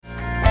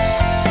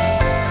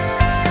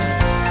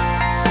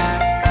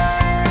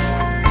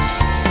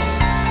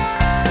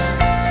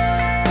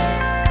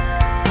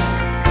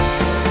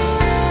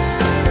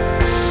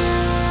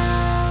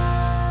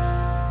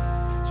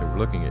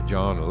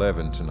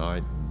11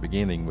 tonight,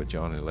 beginning with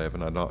John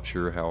 11. I'm not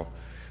sure how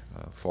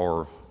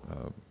far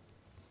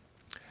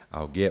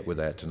I'll get with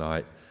that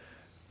tonight.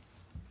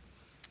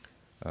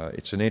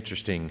 It's an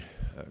interesting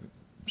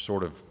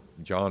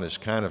John is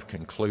kind of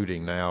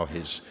concluding now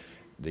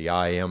the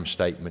I am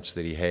statements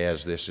that he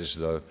has. This is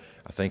I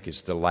think it's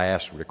the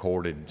last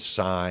recorded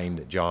sign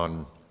that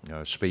John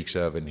speaks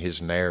of in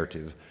his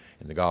narrative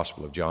in the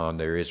Gospel of John.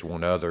 There is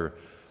one other,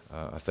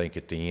 I think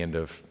at the end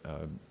of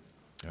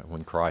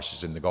when Christ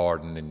is in the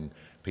garden and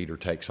Peter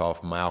takes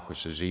off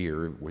Malchus's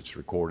ear, which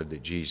recorded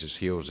that Jesus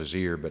heals his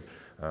ear. But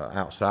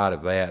outside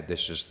of that,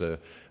 this is the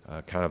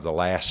kind of the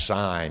last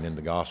sign in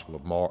the Gospel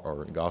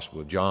of Gospel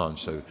of John.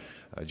 So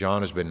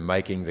John has been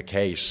making the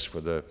case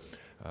for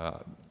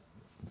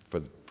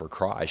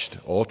Christ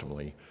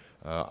ultimately.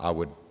 I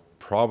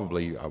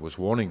was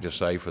wanting to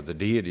say for the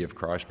deity of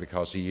Christ,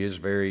 because he is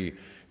very,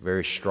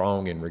 very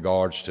strong in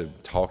regards to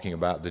talking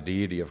about the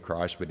deity of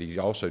Christ, but he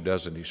also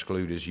doesn't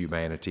exclude his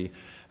humanity.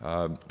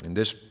 In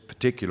this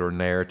particular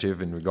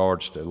narrative, in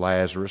regards to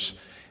Lazarus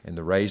and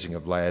the raising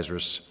of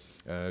Lazarus,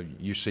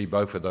 you see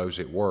both of those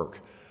at work.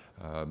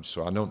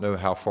 So I don't know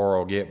how far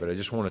I'll get, but I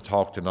just want to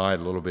talk tonight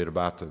a little bit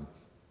about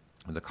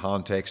the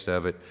context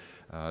of it,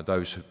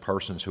 those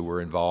persons who were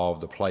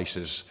involved, the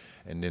places,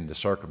 and then the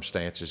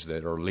circumstances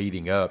that are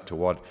leading up to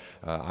what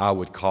I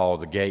would call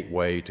the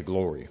gateway to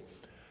glory.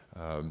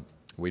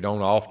 We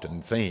don't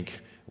often think,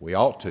 we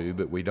ought to,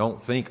 but we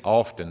don't think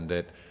often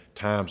that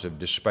times of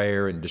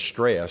despair and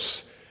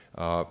distress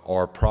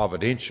are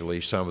providentially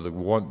some of the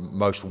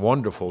most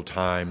wonderful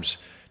times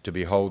to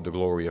behold the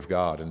glory of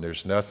God. And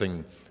there's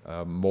nothing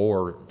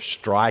more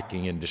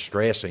striking and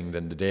distressing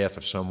than the death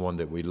of someone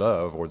that we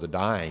love, or the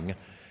dying,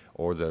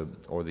 or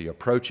the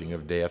approaching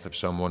of death of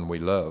someone we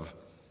love.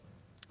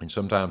 And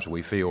sometimes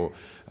we feel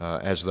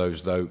as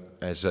though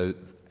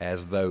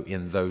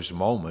in those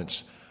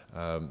moments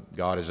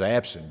God is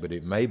absent, but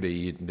it may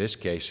be, in this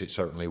case it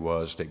certainly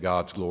was, that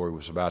God's glory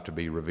was about to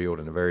be revealed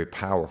in a very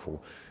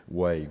powerful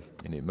way,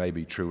 and it may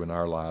be true in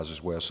our lives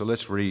as well. So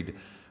let's read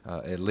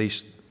at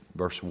least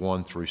verse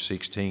 1 through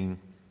 16.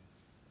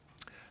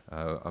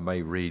 I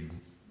may read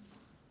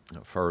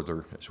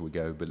further as we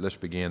go, but let's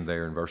begin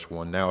there in verse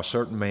 1. Now a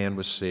certain man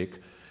was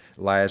sick,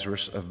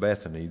 Lazarus of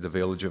Bethany, the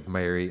village of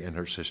Mary and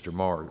her sister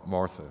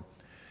Martha.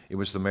 It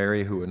was the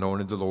Mary who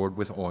anointed the Lord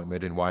with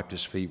ointment and wiped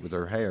his feet with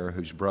her hair,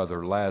 whose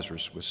brother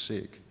Lazarus was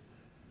sick.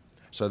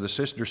 So the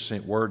sisters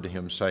sent word to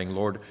him, saying,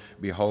 Lord,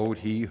 behold,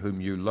 he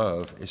whom you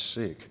love is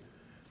sick.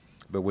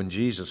 But when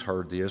Jesus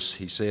heard this,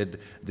 he said,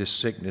 This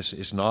sickness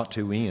is not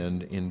to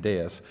end in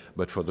death,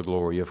 but for the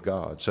glory of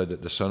God, so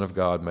that the Son of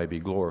God may be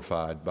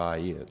glorified by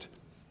it.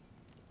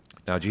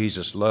 Now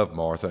Jesus loved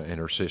Martha and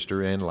her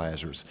sister and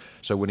Lazarus.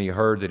 So when he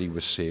heard that he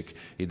was sick,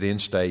 he then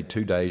stayed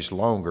 2 days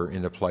longer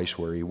in the place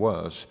where he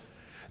was.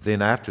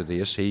 Then after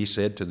this, he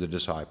said to the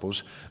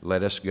disciples,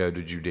 Let us go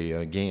to Judea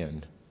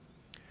again.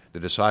 The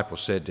disciples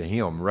said to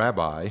him,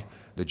 Rabbi,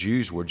 the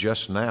Jews were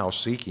just now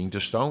seeking to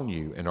stone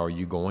you, and are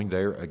you going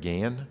there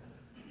again?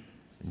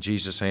 And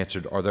Jesus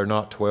answered, Are there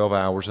not 12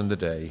 hours in the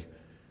day?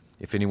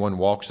 If anyone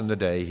walks in the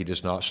day, he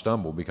does not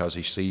stumble, because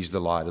he sees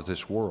the light of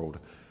this world.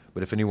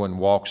 But if anyone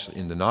walks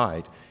in the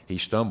night, he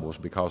stumbles,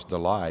 because the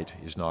light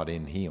is not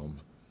in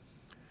him.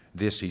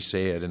 This he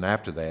said, and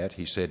after that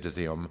he said to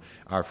them,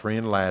 Our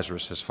friend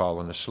Lazarus has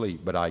fallen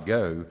asleep, but I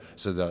go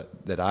so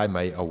that I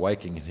may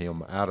awaken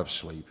him out of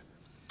sleep.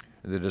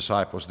 And the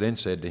disciples then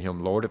said to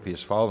him, Lord, if he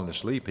has fallen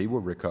asleep, he will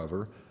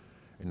recover.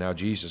 And now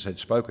Jesus had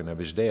spoken of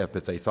his death,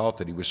 but they thought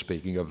that he was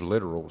speaking of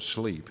literal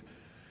sleep.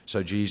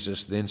 So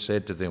Jesus then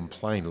said to them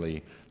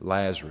plainly,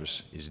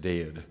 Lazarus is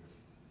dead.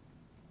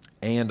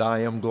 And I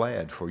am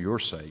glad for your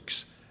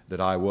sakes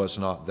that I was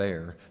not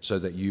there, so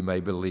that you may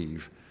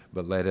believe.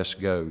 But let us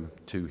go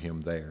to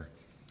him there.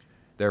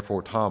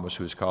 Therefore Thomas,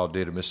 who is called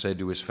Didymus, said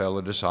to his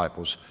fellow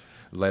disciples,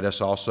 Let us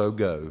also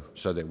go,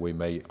 so that we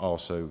may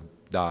also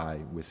die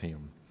with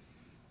him.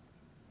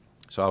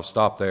 So I'll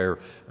stop there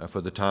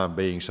for the time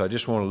being. So I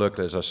just want to look,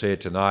 as I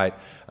said tonight,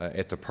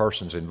 at the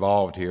persons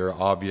involved here.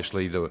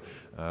 Obviously,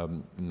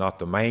 not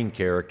the main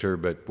character,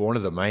 but one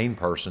of the main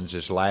persons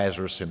is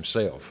Lazarus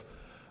himself,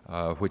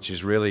 which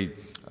is really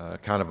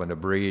kind of an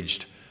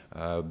abridged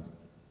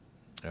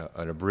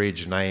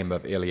name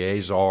of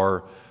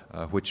Eleazar,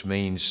 which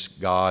means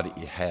God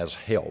has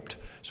helped.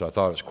 So I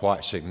thought it was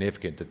quite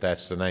significant that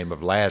that's the name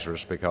of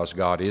Lazarus, because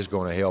God is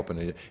going to help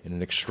in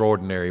an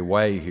extraordinary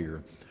way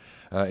here.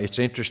 It's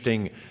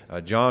interesting,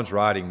 John's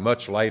writing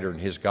much later in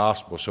his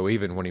gospel, so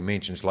even when he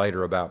mentions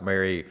later about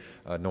Mary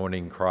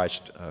anointing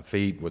Christ's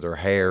feet with her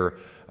hair,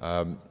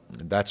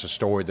 that's a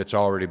story that's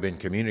already been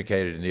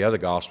communicated in the other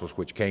Gospels,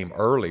 which came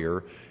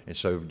earlier, and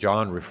so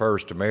John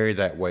refers to Mary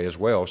that way as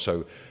well.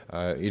 So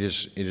it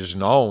is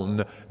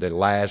known that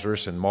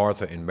Lazarus and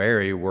Martha and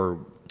Mary were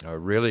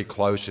really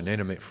close and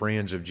intimate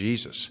friends of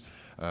Jesus.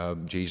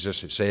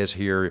 Jesus, it says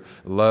here,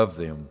 loved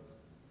them.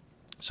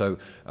 So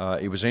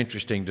it was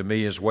interesting to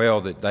me as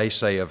well that they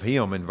say of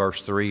him in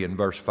verse 3 and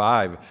verse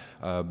 5,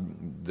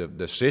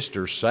 the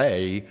sisters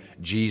say,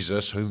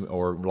 Jesus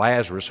or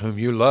Lazarus, whom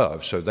you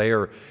love. So they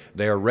are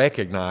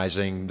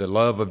recognizing the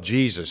love of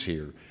Jesus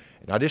here.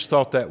 And I just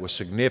thought that was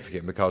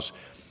significant because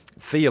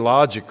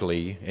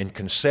theologically and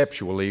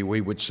conceptually we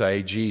would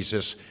say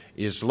Jesus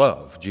is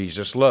love.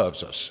 Jesus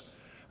loves us.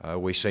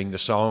 We sing the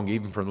song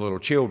even from little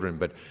children,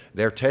 but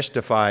they're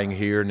testifying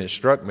here, and it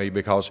struck me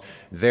because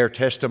their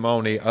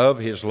testimony of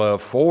his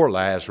love for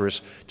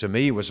Lazarus to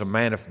me was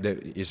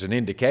is an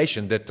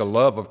indication that the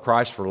love of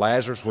Christ for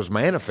Lazarus was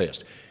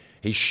manifest.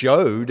 He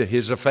showed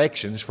his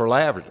affections for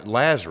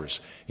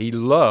Lazarus. He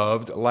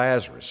loved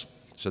Lazarus.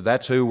 So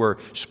that's who we're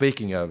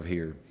speaking of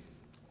here.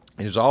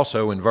 It is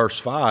also in verse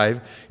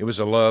 5, it was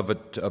a love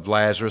of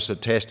Lazarus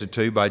attested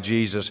to by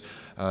Jesus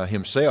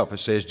himself. It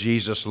says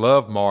Jesus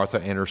loved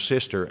Martha and her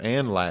sister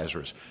and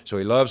Lazarus. So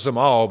he loves them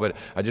all, but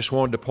I just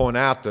wanted to point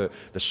out the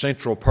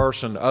central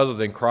person other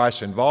than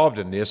Christ involved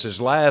in this is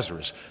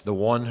Lazarus, the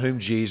one whom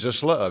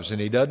Jesus loves.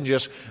 And he doesn't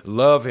just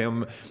love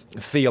him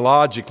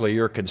theologically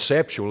or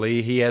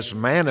conceptually. He has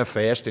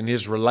manifest in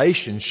his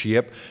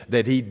relationship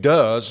that he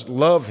does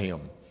love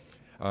him.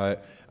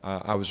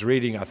 I was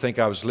reading, I think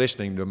I was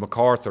listening to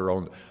MacArthur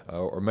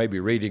or maybe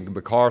reading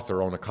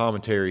MacArthur on a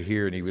commentary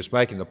here, and he was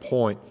making the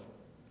point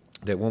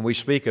that when we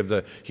speak of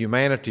the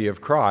humanity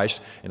of Christ,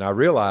 and I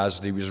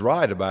realized he was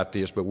right about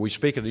this, but when we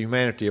speak of the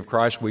humanity of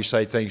Christ, we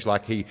say things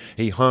like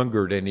he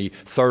hungered and he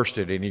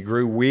thirsted and he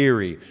grew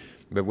weary.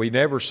 But we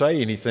never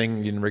say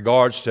anything in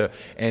regards to,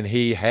 and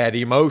he had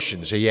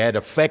emotions. He had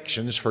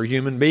affections for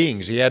human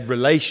beings. He had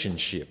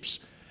relationships.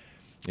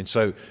 And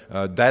so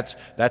that's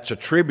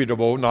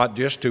attributable not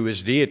just to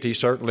his deity.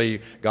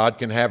 Certainly God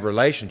can have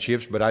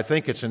relationships, but I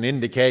think it's an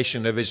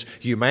indication of his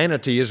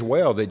humanity as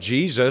well, that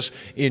Jesus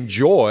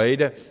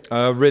enjoyed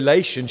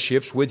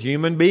relationships with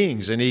human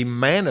beings, and he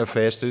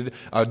manifested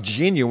a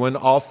genuine,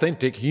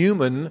 authentic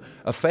human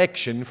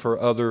affection for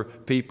other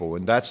people.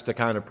 And that's the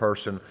kind of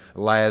person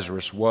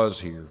Lazarus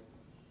was here.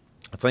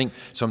 I think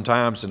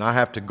sometimes, and I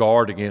have to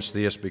guard against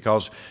this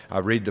because I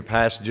read the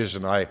passages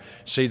and I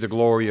see the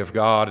glory of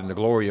God and the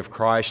glory of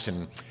Christ,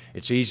 and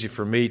it's easy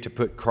for me to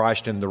put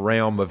Christ in the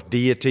realm of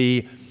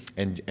deity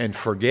and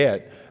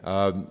forget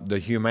the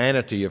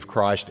humanity of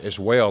Christ as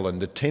well and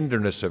the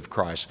tenderness of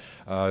Christ.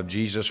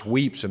 Jesus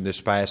weeps in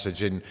this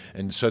passage,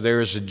 and so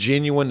there is a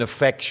genuine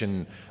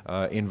affection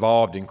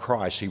involved in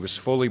Christ. He was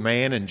fully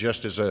man, and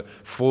just as a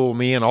full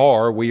men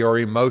are, we are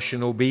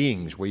emotional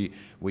beings. We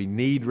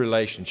need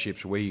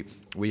relationships. We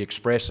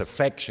express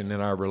affection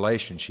in our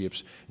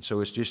relationships. And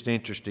so it's just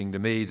interesting to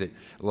me that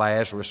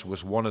Lazarus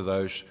was one of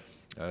those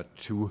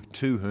to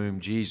whom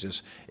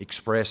Jesus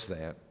expressed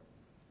that.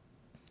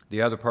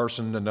 Another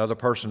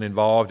person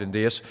involved in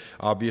this,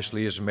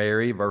 obviously, is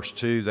Mary. Verse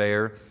 2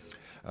 there,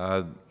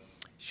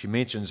 she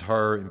mentions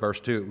her in verse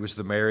 2. It was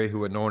the Mary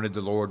who anointed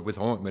the Lord with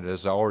ointment.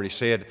 As I already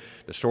said,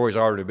 the story's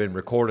already been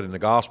recorded in the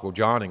Gospel.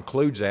 John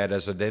includes that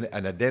as an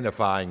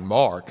identifying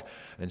mark.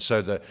 And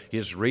so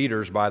his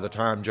readers, by the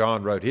time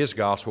John wrote his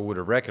Gospel, would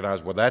have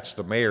recognized, well, that's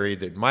the Mary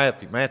that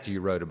Matthew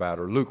wrote about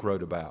or Luke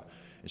wrote about.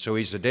 And so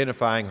he's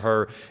identifying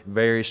her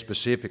very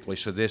specifically.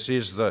 So this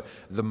is the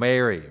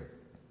Mary.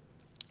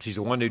 She's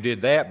the one who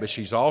did that, but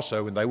she's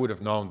also, and they would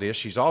have known this,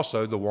 she's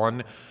also the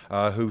one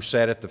who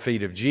sat at the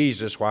feet of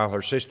Jesus while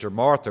her sister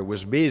Martha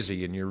was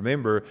busy. And you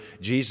remember,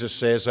 Jesus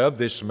says of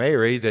this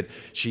Mary that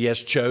she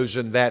has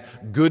chosen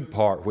that good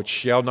part which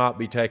shall not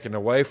be taken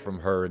away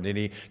from her. And then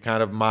he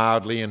kind of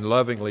mildly and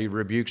lovingly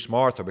rebukes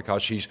Martha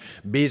because she's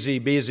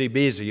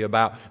busy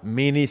about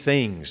many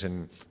things.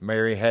 And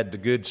Mary had the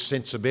good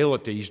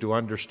sensibilities to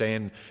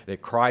understand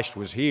that Christ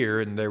was here,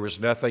 and there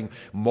was nothing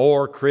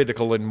more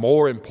critical and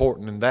more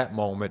important in that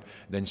moment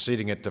than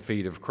sitting at the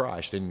feet of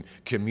Christ and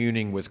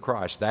communing with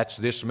Christ. That's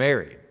this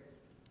Mary.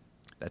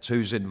 That's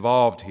who's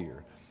involved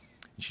here.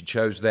 She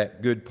chose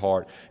that good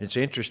part. It's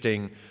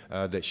interesting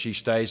that she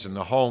stays in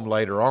the home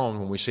later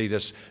on when we see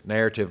this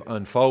narrative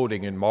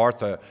unfolding, and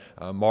Martha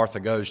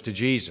goes to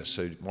Jesus.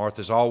 So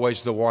Martha's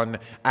always the one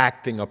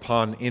acting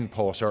upon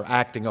impulse or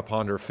acting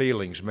upon her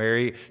feelings.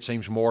 Mary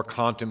seems more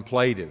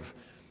contemplative.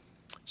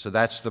 So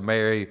that's the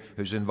Mary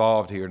who's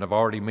involved here. And I've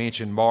already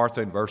mentioned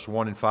Martha in verse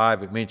 1 and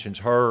 5. It mentions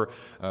her.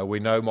 We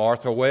know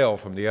Martha well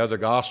from the other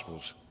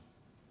Gospels.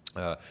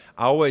 I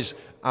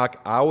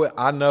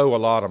know a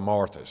lot of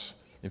Marthas.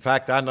 In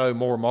fact, I know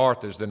more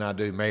Marthas than I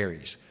do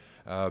Marys.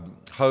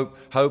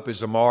 Hope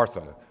is a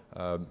Martha.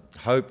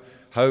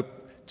 Hope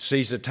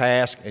sees a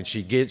task and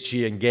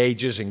she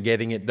engages in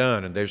getting it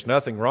done, and there's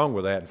nothing wrong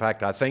with that. In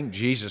fact, I think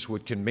Jesus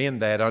would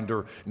commend that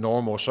under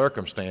normal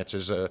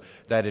circumstances.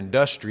 That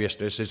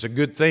industriousness is a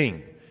good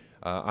thing.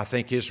 I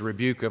think his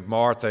rebuke of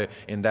Martha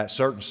in that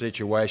certain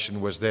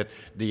situation was that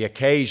the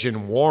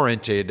occasion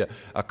warranted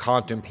a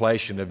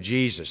contemplation of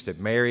Jesus, that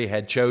Mary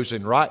had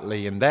chosen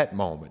rightly in that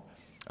moment.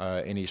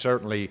 And he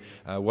certainly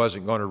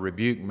wasn't going to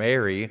rebuke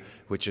Mary,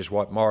 which is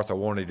what Martha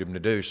wanted him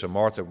to do. So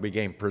Martha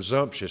became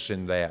presumptuous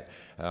in that.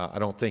 I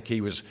don't think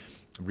he was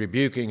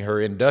rebuking her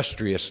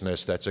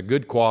industriousness. That's a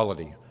good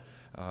quality.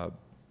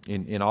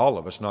 in all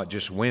of us, not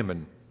just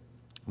women.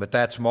 But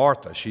that's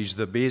Martha. She's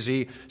the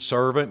busy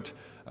servant.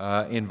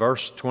 In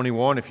verse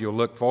 21, if you'll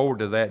look forward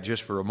to that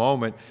just for a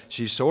moment,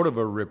 she's sort of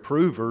a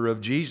reprover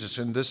of Jesus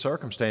in this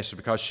circumstance,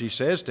 because she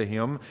says to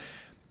him,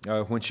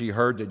 when she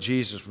heard that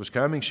Jesus was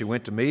coming, she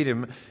went to meet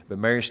him, but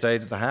Mary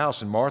stayed at the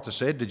house. And Martha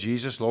said to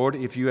Jesus, "Lord,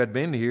 if you had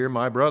been here,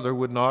 my brother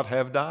would not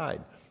have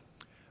died."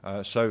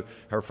 So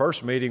her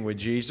first meeting with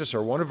Jesus,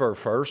 or one of her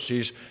first,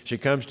 she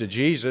comes to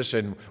Jesus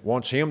and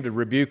wants him to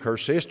rebuke her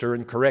sister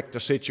and correct the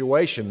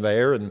situation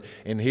there.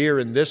 And here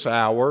in this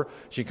hour,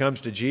 she comes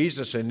to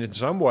Jesus and in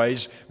some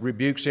ways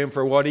rebukes him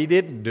for what he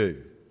didn't do.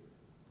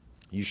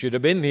 You should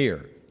have been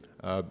here.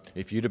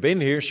 If you'd have been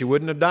here, she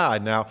wouldn't have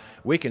died. Now,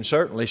 we can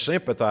certainly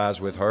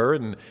sympathize with her,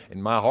 and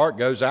my heart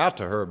goes out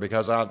to her,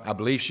 because I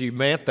believe she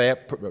meant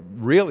that,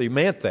 really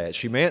meant that.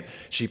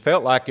 She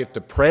felt like if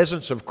the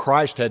presence of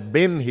Christ had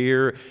been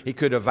here, he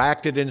could have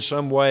acted in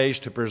some ways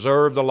to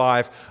preserve the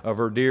life of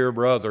her dear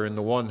brother and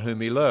the one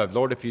whom he loved.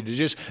 Lord, if you'd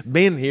just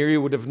been here, he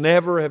would have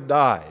never have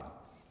died.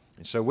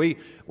 And so we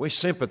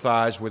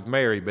sympathize with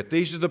Mary, but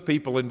these are the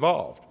people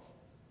involved.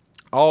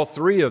 All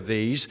three of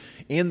these,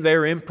 in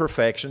their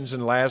imperfections,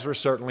 and Lazarus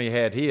certainly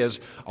had his,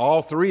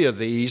 all three of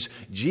these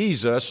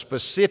Jesus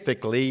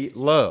specifically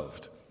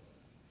loved.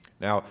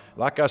 Now,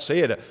 like I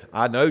said,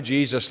 I know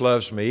Jesus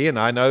loves me, and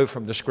I know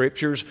from the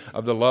Scriptures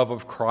of the love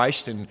of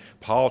Christ, and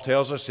Paul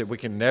tells us that we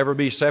can never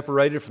be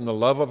separated from the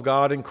love of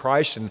God in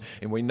Christ, and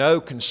we know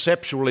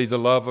conceptually the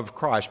love of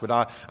Christ. But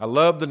I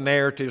love the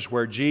narratives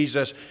where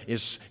Jesus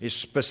is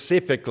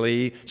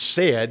specifically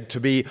said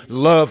to be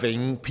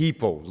loving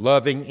people,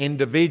 loving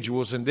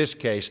individuals in this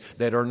case,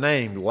 that are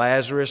named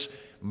Lazarus,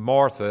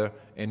 Martha,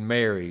 and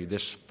Mary,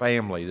 this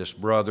family, this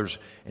brothers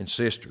and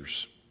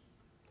sisters.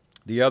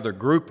 The other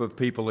group of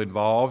people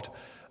involved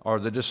are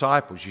the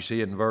disciples. You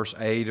see it in verse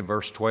 8 and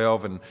verse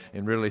 12 and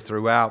really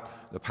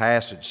throughout the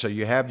passage. So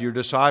you have your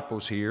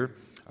disciples here.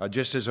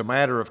 Just as a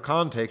matter of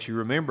context, you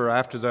remember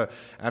after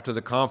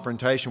the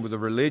confrontation with the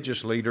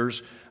religious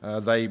leaders,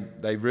 they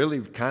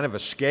really kind of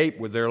escaped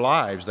with their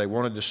lives. They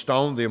wanted to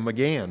stone them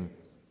again.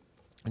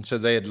 And so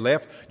they had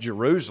left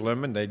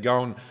Jerusalem, and they'd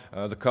gone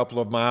the couple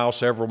of miles,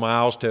 several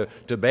miles to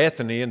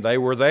Bethany, and they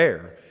were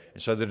there.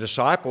 And so the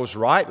disciples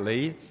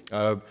rightly,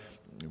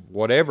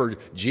 whatever,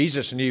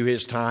 Jesus knew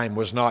his time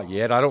was not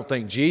yet. I don't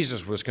think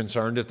Jesus was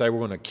concerned that they were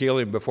going to kill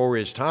him before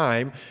his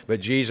time,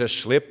 but Jesus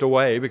slipped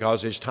away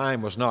because his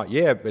time was not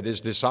yet. But his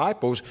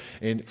disciples,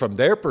 from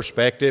their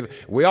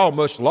perspective, we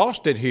almost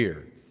lost it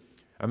here.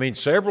 I mean,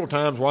 several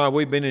times while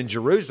we've been in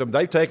Jerusalem,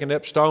 they've taken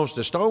up stones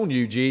to stone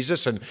you,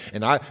 Jesus, and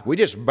we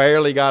just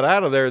barely got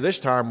out of there this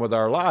time with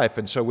our life.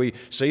 And so we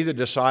see the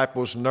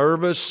disciples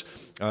nervous,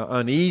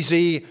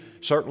 uneasy,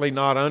 certainly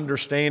not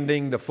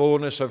understanding the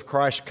fullness of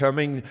Christ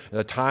coming,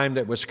 the time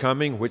that was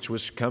coming, which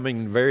was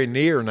coming very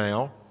near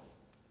now.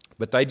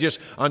 But they just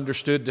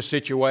understood the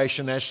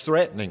situation as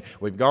threatening.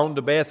 We've gone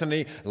to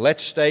Bethany.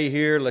 Let's stay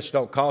here. Let's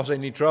don't cause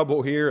any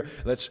trouble here.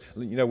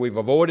 We've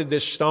avoided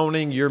this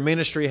stoning. Your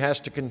ministry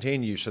has to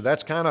continue. So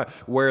that's kind of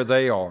where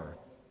they are.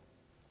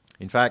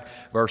 In fact,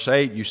 verse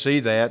 8, you see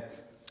that.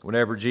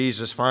 Whenever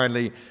Jesus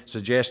finally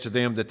suggests to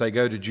them that they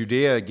go to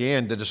Judea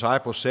again, the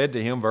disciples said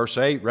to him, verse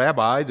 8,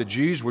 "Rabbi, the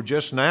Jews were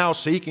just now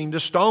seeking to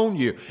stone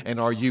you, and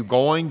are you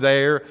going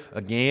there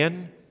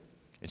again?"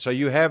 And so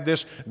you have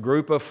this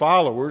group of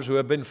followers who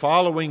have been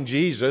following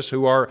Jesus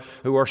who are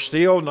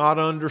still not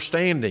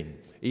understanding,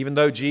 even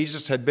though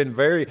Jesus had been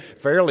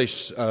fairly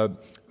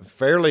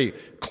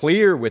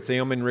clear with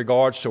them in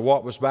regards to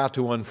what was about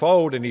to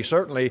unfold, and he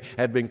certainly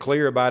had been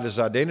clear about his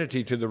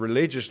identity to the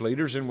religious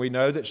leaders, and we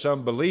know that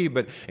some believe,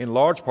 but in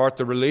large part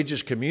the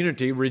religious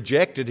community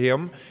rejected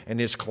him and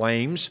his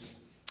claims.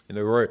 And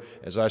they were,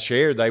 as I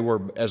shared, they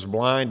were as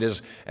blind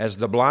as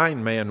the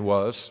blind man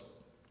was.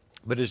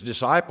 But his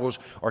disciples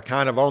are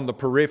kind of on the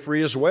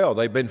periphery as well.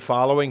 They've been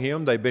following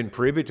him. They've been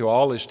privy to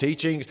all his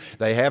teachings.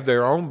 They have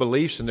their own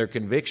beliefs and their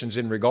convictions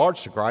in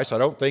regards to Christ. I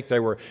don't think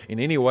they were in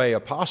any way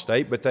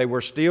apostate, but they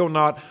were still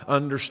not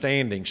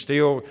understanding,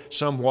 still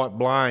somewhat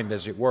blind,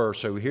 as it were.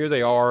 So here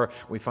they are.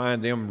 We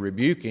find them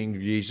rebuking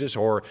Jesus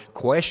or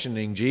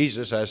questioning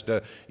Jesus as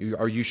to,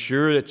 are you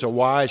sure it's a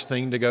wise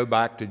thing to go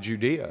back to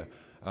Judea?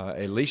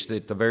 At least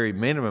at the very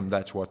minimum,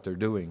 that's what they're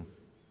doing.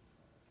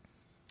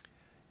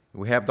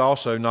 We have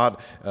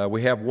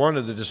we have one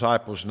of the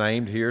disciples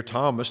named here,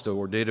 Thomas,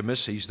 or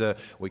Didymus.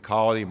 We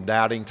call him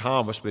Doubting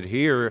Thomas, but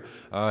here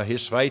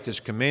his faith is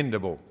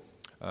commendable.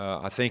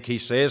 I think he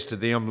says to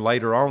them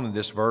later on in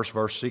this verse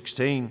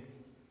 16,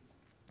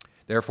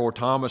 "Therefore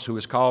Thomas, who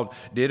is called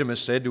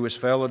Didymus, said to his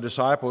fellow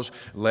disciples,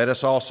 'Let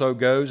us also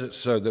go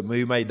so that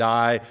we may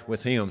die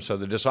with him.'" So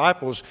the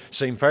disciples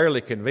seem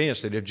fairly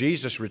convinced that if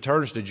Jesus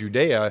returns to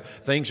Judea,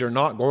 things are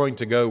not going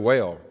to go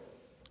well,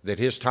 that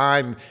his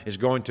time is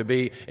going to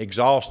be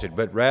exhausted.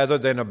 But rather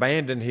than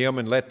abandon him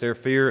and let their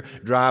fear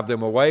drive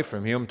them away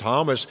from him,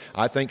 Thomas,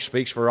 I think,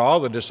 speaks for all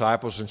the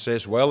disciples and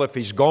says, "Well, if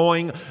he's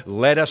going,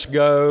 let us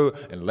go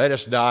and let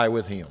us die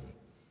with him."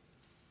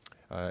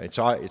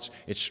 It's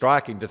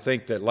striking to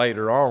think that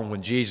later on,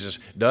 when Jesus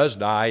does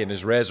die and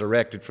is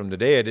resurrected from the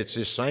dead, it's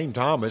this same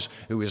Thomas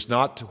who is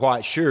not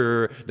quite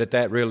sure that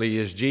that really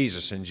is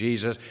Jesus. And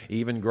Jesus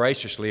even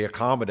graciously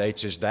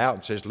accommodates his doubt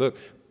and says, look,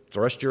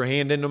 thrust your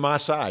hand into my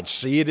side.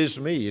 See, it is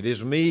me. It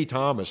is me,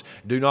 Thomas.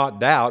 Do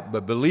not doubt,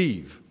 but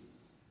believe.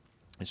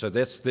 And so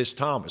that's this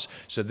Thomas.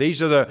 So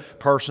these are the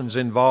persons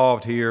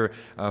involved here.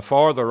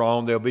 Farther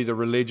on, there'll be the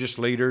religious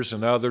leaders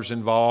and others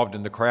involved,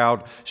 and the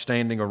crowd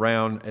standing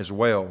around as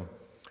well.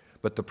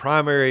 But the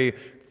primary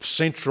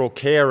central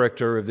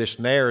character of this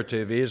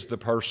narrative is the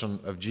person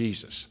of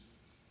Jesus.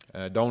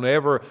 Don't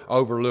ever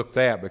overlook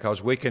that,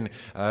 because we can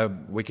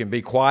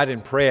be quite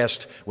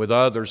impressed with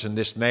others in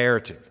this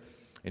narrative.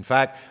 In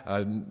fact,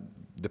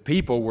 the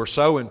people were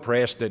so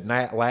impressed that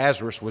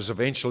Lazarus was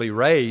eventually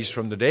raised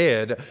from the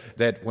dead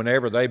that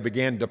whenever they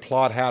began to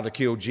plot how to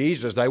kill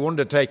Jesus, they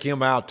wanted to take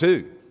him out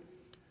too.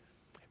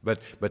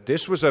 But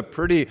this was a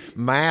pretty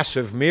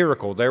massive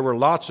miracle. There were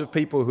lots of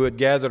people who had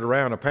gathered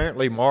around.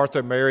 Apparently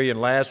Martha, Mary, and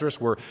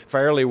Lazarus were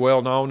fairly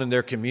well known in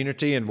their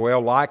community and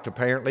well liked,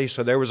 apparently.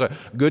 So there was a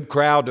good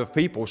crowd of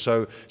people.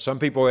 So some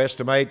people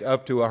estimate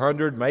up to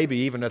 100, maybe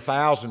even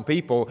 1,000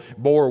 people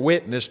bore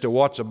witness to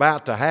what's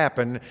about to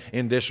happen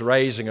in this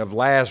raising of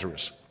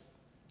Lazarus.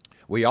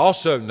 We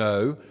also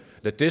know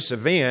that this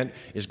event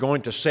is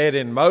going to set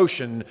in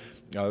motion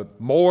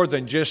more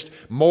than just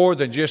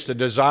a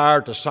desire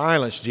to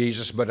silence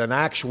Jesus, but an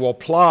actual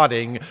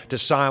plotting to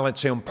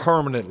silence him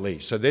permanently.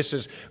 So this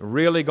is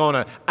really going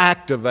to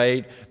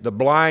activate the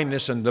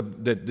blindness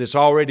that's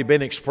already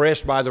been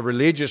expressed by the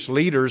religious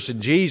leaders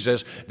in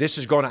Jesus. This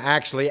is going to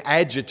actually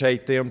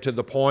agitate them to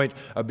the point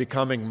of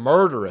becoming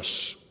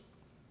murderous.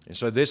 And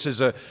so this is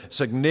a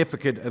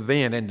significant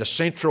event, and the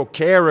central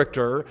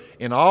character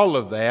in all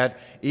of that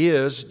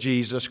is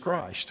Jesus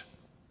Christ.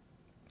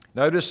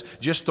 Notice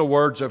just the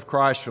words of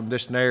Christ from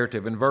this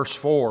narrative. In verse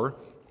 4,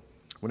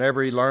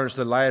 whenever he learns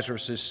that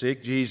Lazarus is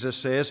sick, Jesus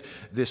says,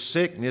 this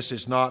sickness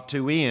is not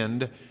to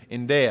end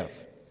in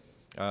death.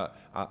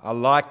 I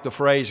like the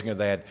phrasing of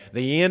that.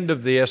 The end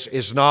of this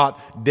is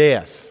not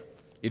death.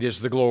 It is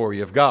the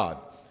glory of God.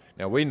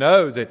 Now, we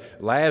know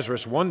that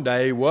Lazarus one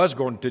day was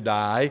going to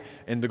die,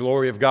 and the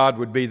glory of God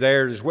would be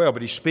there as well.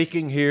 But he's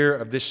speaking here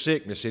of this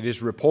sickness. It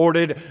is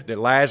reported that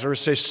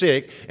Lazarus is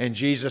sick, and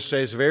Jesus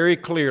says very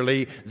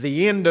clearly,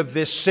 the end of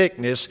this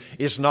sickness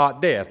is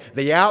not death.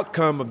 The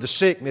outcome of the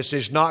sickness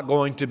is not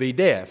going to be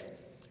death.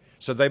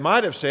 So they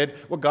might have said,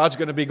 well, God's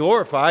going to be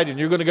glorified, and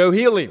you're going to go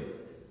heal him.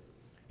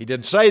 He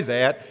didn't say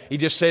that. He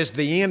just says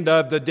the end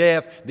of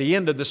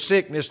the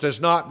sickness does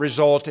not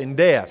result in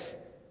death.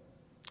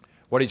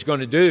 What he's going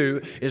to do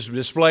is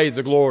display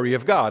the glory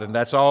of God, and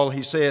that's all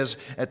he says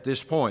at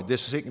this point.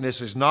 This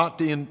sickness is not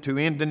to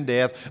end in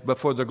death, but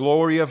for the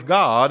glory of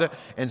God,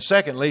 and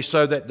secondly,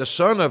 so that the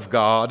Son of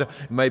God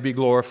may be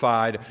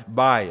glorified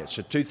by it.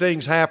 So two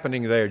things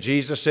happening there.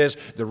 Jesus says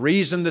the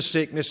reason the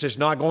sickness is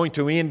not going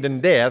to end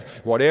in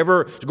death,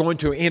 whatever is going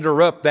to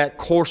interrupt that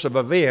course of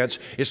events,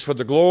 is for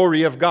the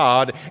glory of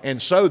God, and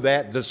so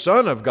that the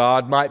Son of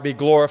God might be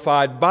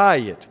glorified by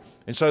it.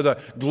 And so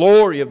the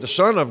glory of the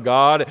Son of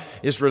God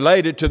is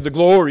related to the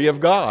glory of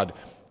God,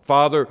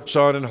 Father,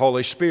 Son, and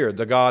Holy Spirit,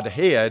 the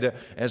Godhead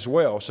as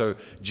well. So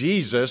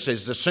Jesus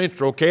is the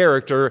central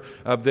character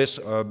of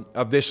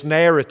this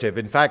narrative.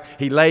 In fact,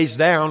 he lays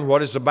down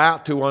what is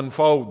about to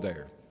unfold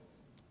there.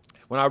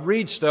 When I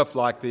read stuff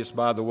like this,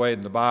 by the way,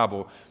 in the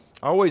Bible,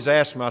 I always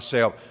ask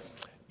myself,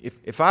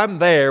 if I'm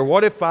there,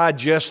 what if I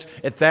just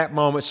at that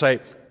moment say,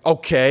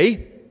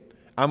 okay,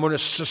 I'm going to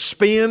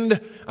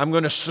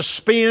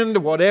suspend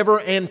whatever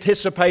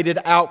anticipated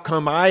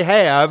outcome I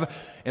have,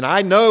 and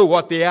I know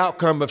what the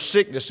outcome of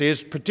sickness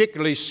is,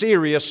 particularly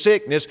serious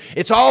sickness.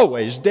 It's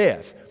always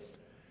death.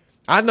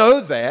 I know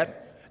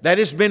that. That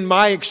has been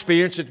my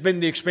experience. It's been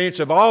the experience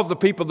of all the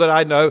people that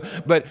I know.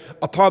 But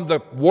upon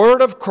the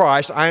word of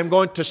Christ, I am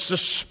going to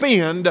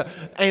suspend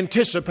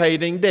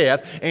anticipating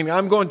death, and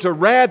I'm going to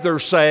rather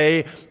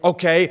say,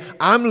 okay,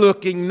 I'm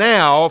looking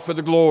now for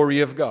the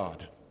glory of God.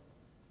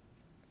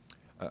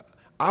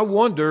 I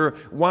wonder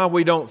why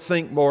we don't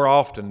think more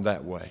often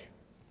that way.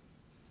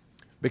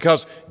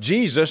 Because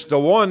Jesus, the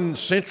one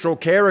central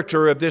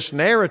character of this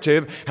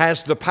narrative,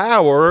 has the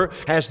power,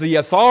 has the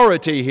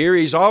authority here.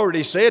 He's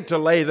already said to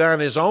lay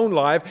down his own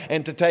life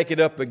and to take it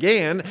up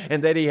again,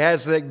 and that he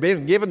has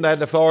been given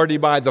that authority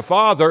by the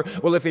Father.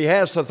 Well, if he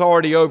has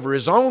authority over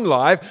his own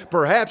life,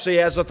 perhaps he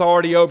has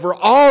authority over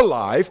all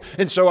life.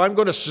 And so I'm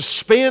going to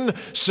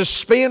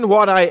suspend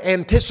what I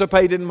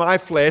anticipate in my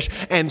flesh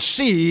and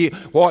see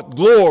what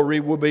glory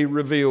will be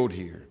revealed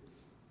here.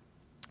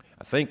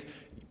 I think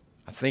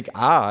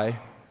I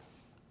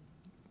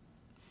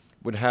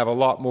would have a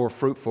lot more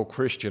fruitful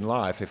Christian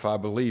life if I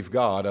believe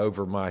God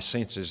over my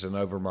senses and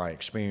over my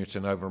experience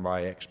and over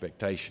my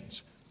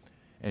expectations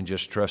and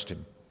just trust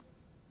Him.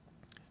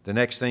 The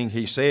next thing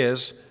he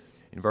says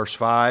in verse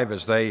 5,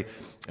 as the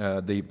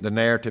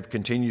narrative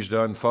continues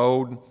to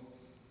unfold, and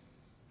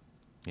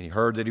he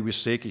heard that he was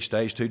sick, he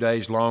stays 2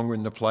 days longer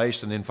in the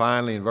place, and then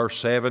finally in verse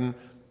 7,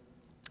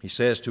 he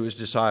says to his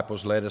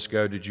disciples, let us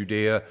go to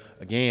Judea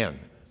again.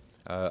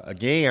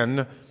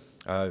 Again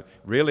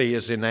really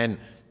is in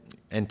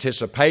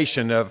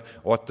anticipation of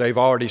what they've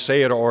already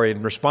said, or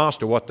in response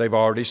to what they've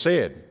already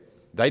said.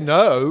 They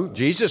know,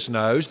 Jesus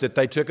knows, that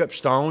they took up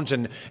stones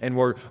and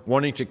were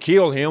wanting to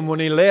kill him when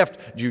he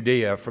left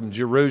Judea from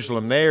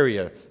Jerusalem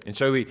area. And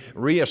so he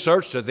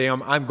reasserts to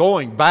them, I'm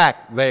going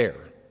back there.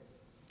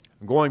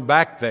 I'm going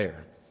back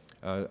there.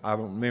 I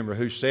don't remember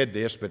who said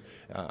this, but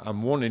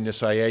I'm wanting to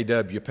say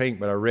A.W. Pink,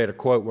 but I read a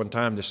quote one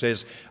time that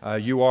says,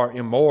 you are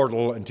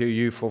immortal until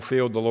you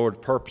fulfill the Lord's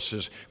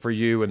purposes for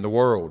you in the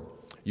world.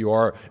 You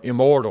are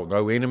immortal.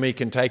 No enemy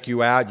can take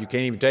you out. You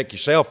can't even take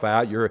yourself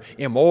out. You're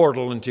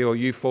immortal until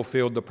you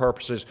fulfilled the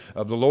purposes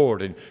of the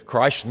Lord. And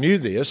Christ knew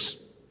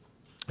this.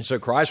 And so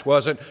Christ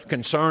wasn't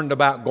concerned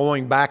about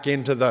going back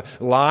into the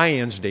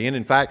lion's den.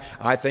 In fact,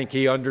 I think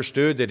he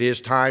understood that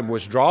his time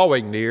was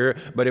drawing near,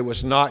 but it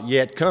was not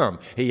yet come.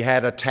 He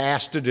had a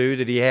task to do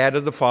that he had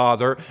of the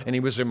Father, and he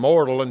was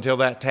immortal until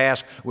that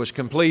task was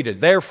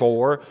completed.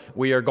 Therefore,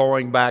 we are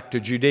going back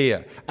to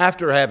Judea,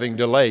 after having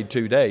delayed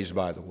 2 days,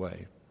 by the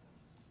way.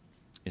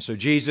 And so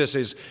Jesus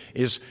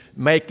is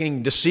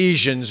making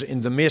decisions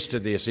in the midst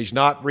of this. He's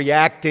not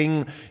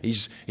reacting.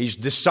 He's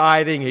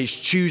deciding. He's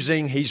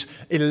choosing. He's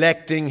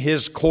electing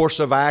his course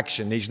of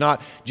action. He's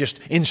not just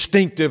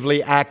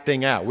instinctively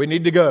acting out. We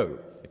need to go.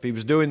 If he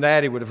was doing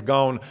that, he would have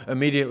gone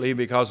immediately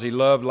because he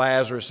loved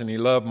Lazarus and he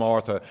loved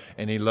Martha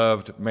and he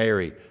loved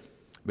Mary.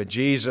 But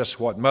Jesus,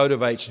 what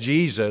motivates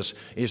Jesus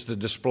is the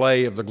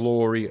display of the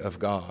glory of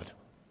God,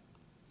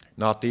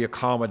 not the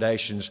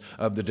accommodations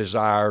of the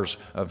desires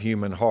of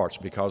human hearts,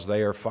 because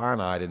they are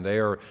finite and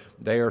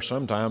they are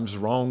sometimes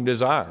wrong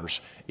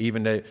desires.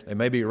 Even they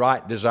may be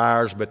right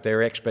desires, but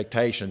their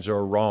expectations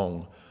are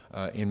wrong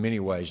in many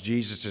ways.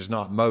 Jesus is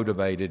not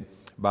motivated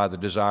by the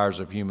desires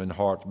of human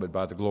hearts, but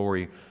by the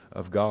glory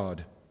of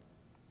God.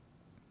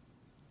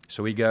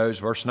 So he goes,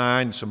 verse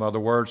 9, some other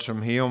words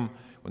from him.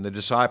 When the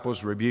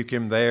disciples rebuke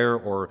him there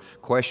or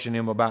question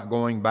him about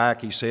going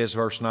back, he says,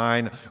 verse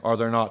 9, are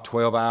there not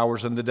 12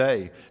 hours in the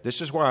day? This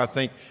is why I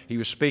think he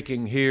was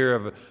speaking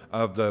here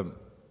of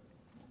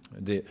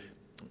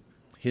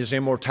his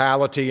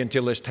immortality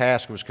until his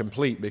task was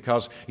complete,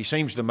 because he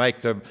seems to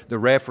make the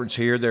reference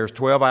here, there's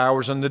 12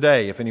 hours in the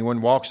day. If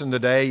anyone walks in the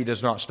day, he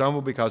does not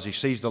stumble because he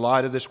sees the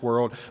light of this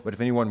world. But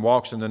if anyone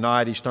walks in the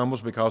night, he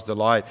stumbles because the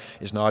light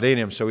is not in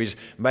him. So he's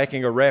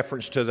making a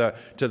reference to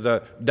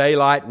the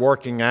daylight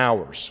working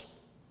hours.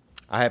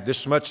 I have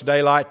this much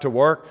daylight to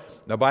work.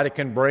 Nobody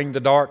can bring the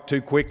dark too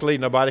quickly.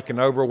 Nobody can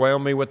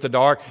overwhelm me with the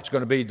dark. It's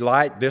going to be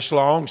light this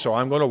long, so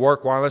I'm going to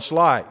work while it's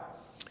light.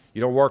 You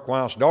don't work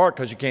while it's dark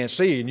because you can't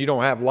see and you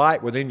don't have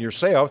light within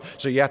yourself,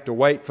 so you have to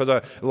wait for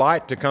the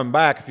light to come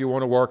back if you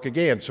want to work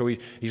again. So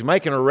he's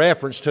making a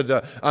reference to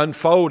the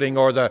unfolding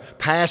or the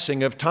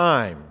passing of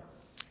time.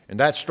 And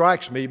that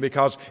strikes me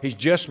because he's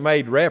just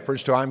made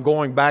reference to, I'm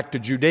going back to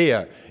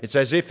Judea. It's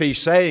as if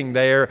he's saying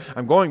there,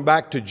 I'm going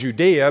back to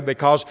Judea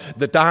because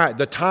the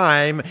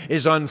time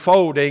is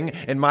unfolding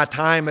and my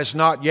time is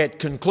not yet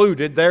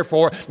concluded.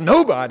 Therefore,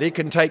 nobody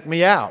can take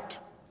me out.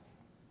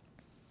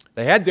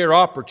 They had their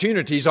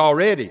opportunities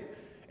already.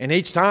 And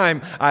each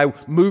time I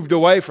moved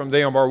away from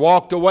them or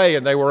walked away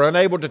and they were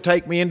unable to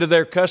take me into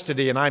their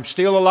custody, and I'm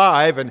still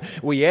alive, and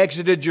we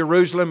exited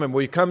Jerusalem and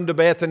we come to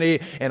Bethany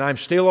and I'm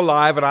still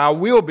alive and I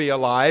will be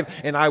alive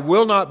and I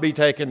will not be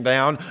taken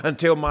down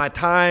until my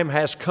time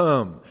has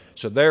come.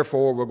 So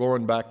therefore we're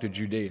going back to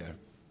Judea.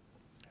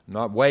 I'm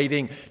not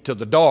waiting till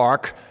the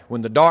dark.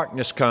 When the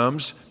darkness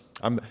comes,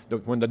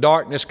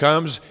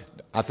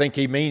 I think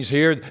he means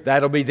here,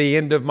 that'll be the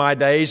end of my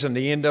days and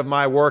the end of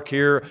my work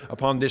here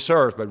upon this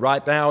earth. But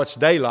right now it's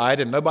daylight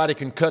and nobody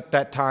can cut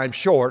that time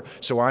short,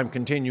 so I'm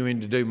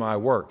continuing to do my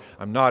work.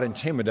 I'm not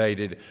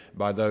intimidated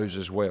by those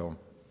as well.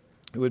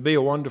 It would be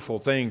a wonderful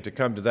thing to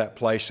come to that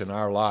place in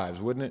our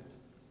lives, wouldn't it?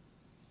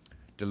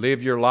 To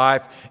live your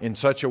life in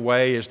such a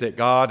way as that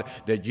God,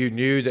 that you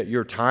knew that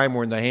your time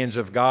were in the hands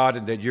of God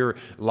and that your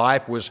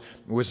life was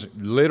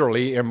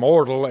literally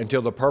immortal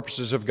until the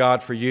purposes of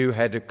God for you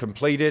had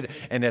completed,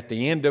 and at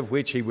the end of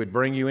which He would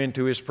bring you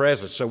into His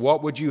presence. So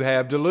what would you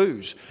have to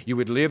lose? You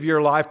would live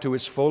your life to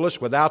its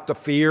fullest without the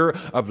fear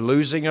of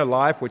losing a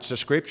life, which the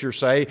Scriptures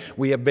say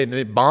we have been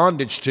in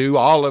bondage to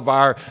all of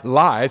our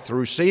life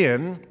through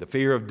sin, the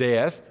fear of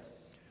death.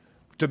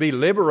 To be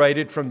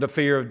liberated from the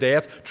fear of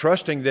death,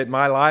 trusting that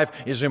my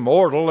life is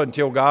immortal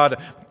until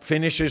God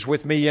finishes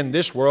with me in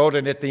this world,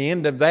 and at the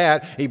end of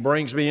that, He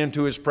brings me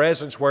into His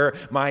presence where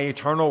my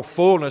eternal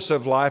fullness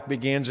of life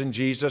begins in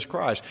Jesus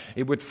Christ.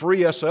 It would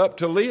free us up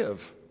to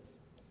live.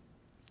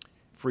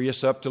 Free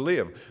us up to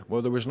live.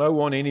 Well, there was no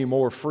one any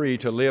more free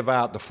to live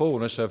out the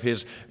fullness of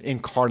His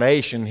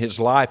incarnation, His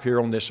life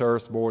here on this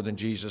earth, more than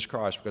Jesus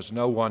Christ, because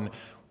no one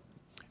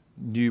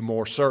knew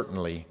more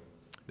certainly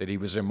that He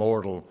was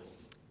immortal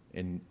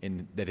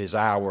and that His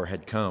hour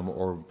had come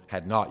or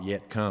had not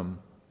yet come.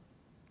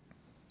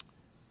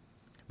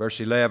 Verse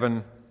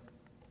 11,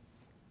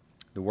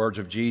 the words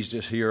of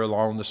Jesus here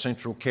along the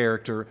central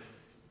character.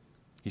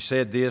 He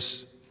said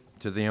this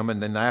to them.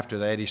 And then after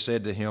that he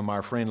said to him,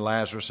 our friend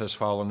Lazarus has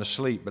fallen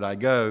asleep, but I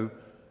go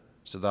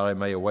so that I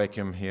may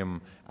awaken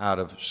him out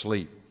of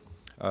sleep.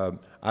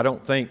 I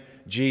don't think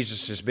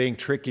Jesus is being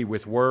tricky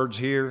with words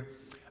here.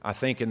 I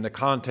think in the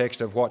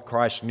context of what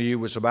Christ knew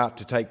was about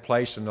to take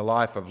place in the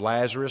life of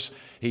Lazarus,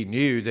 he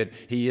knew that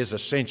he is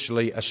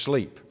essentially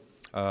asleep.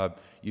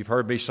 You've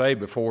heard me say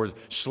before,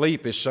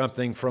 sleep is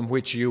something from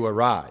which you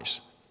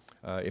arise.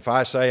 If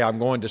I say I'm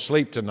going to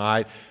sleep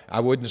tonight, I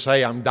wouldn't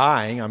say I'm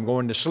dying, I'm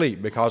going to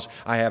sleep, because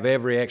I have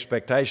every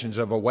expectations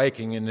of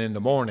awaking in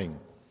the morning.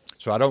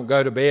 So I don't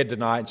go to bed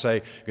tonight and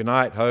say, good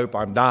night, Hope,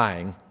 I'm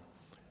dying.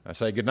 I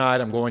say, good night,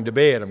 I'm going to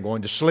bed, I'm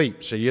going to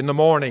sleep. See you in the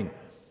morning.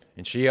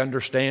 And she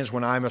understands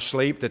when I'm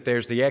asleep that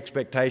there's the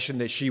expectation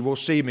that she will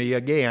see me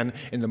again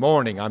in the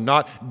morning. I'm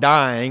not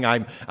dying.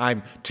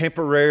 I'm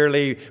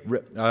temporarily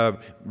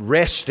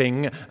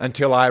resting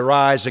until I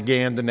rise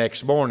again the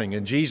next morning.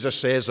 And Jesus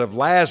says of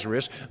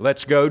Lazarus,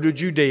 let's go to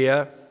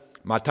Judea.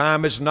 My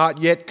time has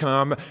not yet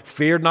come.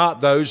 Fear not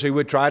those who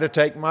would try to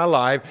take my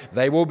life.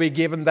 They will be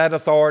given that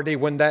authority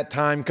when that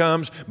time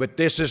comes, but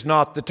this is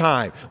not the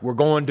time. We're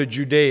going to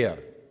Judea.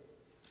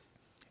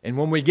 And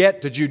when we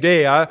get to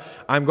Judea,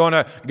 I'm going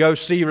to go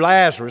see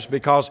Lazarus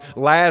because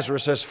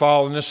Lazarus has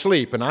fallen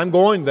asleep. And I'm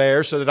going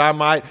there so that I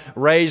might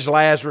raise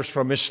Lazarus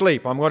from his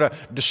sleep. I'm going to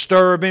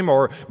disturb him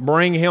or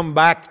bring him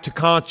back to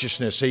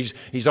consciousness.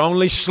 He's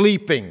only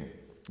sleeping.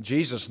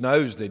 Jesus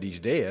knows that he's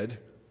dead.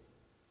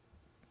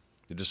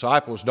 The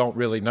disciples don't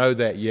really know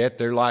that yet.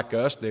 They're like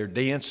us. They're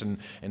dense, and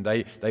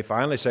they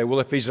finally say, well,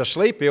 if he's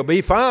asleep, he'll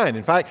be fine.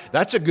 In fact,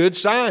 that's a good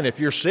sign. If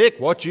you're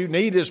sick, what you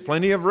need is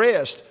plenty of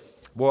rest.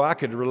 Boy, I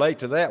could relate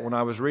to that when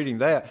I was reading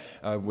that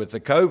with the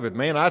COVID.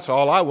 Man, that's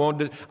all I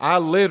wanted. I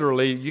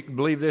literally, you can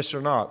believe this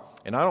or not,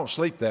 and I don't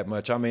sleep that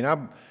much. I mean,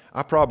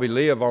 I probably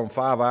live on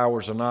 5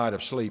 hours a night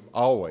of sleep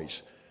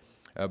always.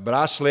 But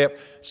I slept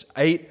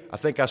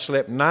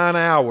 9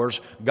 hours,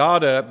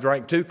 got up,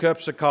 drank 2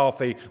 cups of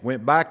coffee,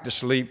 went back to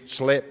sleep,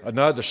 slept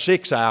another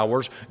 6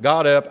 hours,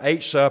 got up,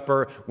 ate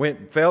supper,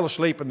 fell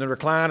asleep in the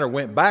recliner,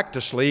 went back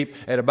to sleep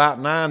at about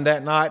 9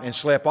 that night and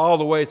slept all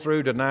the way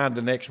through to 9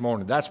 the next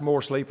morning. That's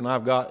more sleep than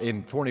I've got in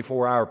a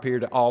 24-hour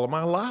period all of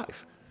my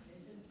life.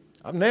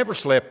 I've never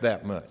slept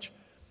that much.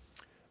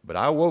 But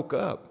I woke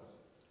up.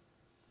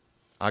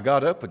 I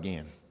got up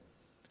again.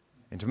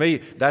 And to me,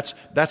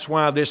 that's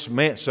why this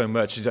meant so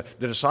much. The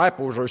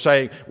disciples are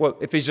saying, well,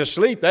 if he's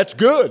asleep, that's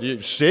good.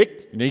 He's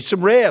sick, he needs some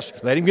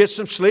rest. Let him get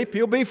some sleep,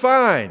 he'll be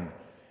fine.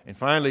 And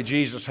finally,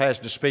 Jesus has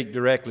to speak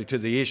directly to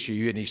the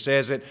issue, and he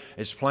says it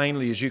as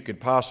plainly as you could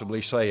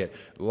possibly say it.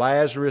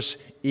 Lazarus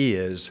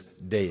is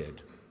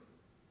dead.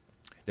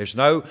 There's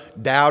no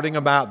doubting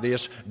about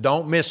this.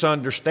 Don't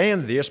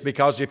misunderstand this,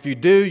 because if you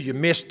do, you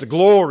miss the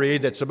glory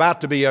that's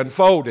about to be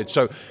unfolded.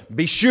 So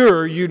be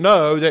sure you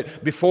know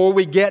that before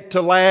we get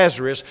to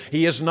Lazarus,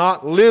 he is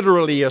not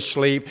literally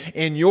asleep.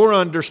 In your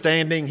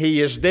understanding,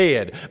 he is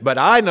dead. But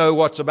I know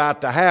what's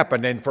about to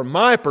happen, and from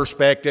my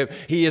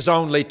perspective, he is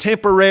only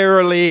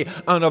temporarily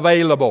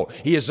unavailable.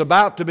 He is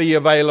about to be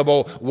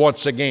available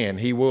once again.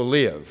 He will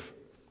live.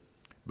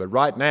 But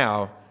right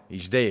now,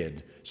 he's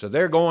dead. So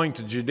they're going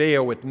to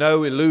Judea with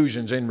no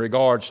illusions in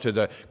regards to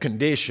the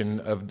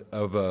condition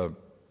of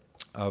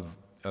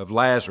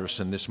Lazarus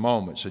in this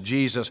moment. So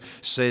Jesus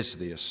says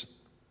this.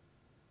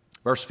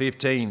 Verse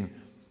 15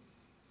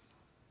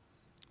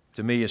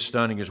 to me is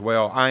stunning as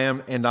well. I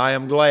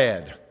am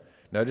glad.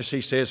 Notice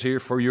he says here,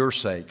 for your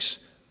sakes.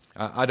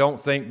 I don't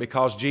think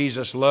because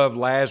Jesus loved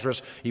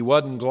Lazarus, he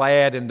wasn't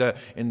glad in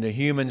the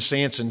human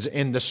sense and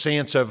in the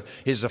sense of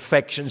his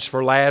affections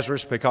for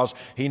Lazarus, because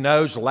he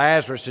knows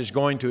Lazarus is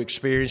going to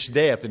experience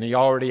death, and he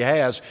already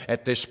has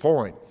at this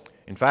point.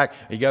 In fact,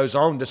 he goes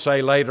on to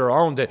say later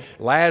on that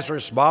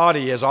Lazarus'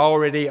 body is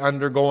already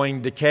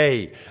undergoing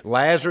decay.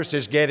 Lazarus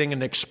is getting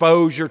an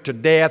exposure to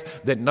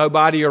death that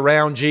nobody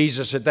around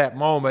Jesus at that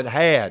moment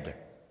had.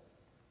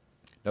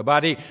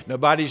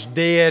 Nobody's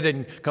dead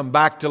and come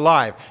back to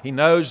life. He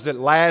knows that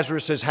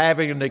Lazarus is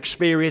having an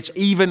experience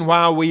even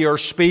while we are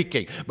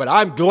speaking. But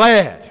I'm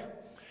glad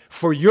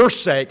for your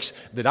sakes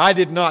that I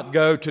did not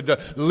go to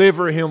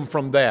deliver him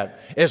from that.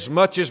 As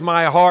much as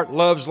my heart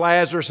loves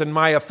Lazarus and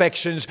my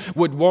affections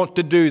would want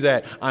to do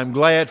that, I'm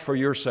glad for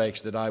your sakes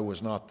that I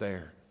was not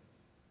there.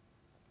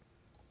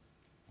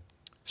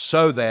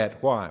 So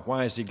that, why?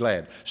 Why is he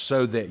glad?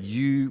 So that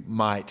you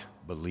might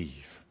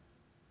believe.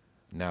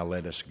 Now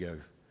let us go,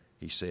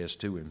 he says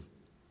to him.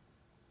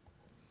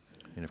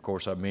 And of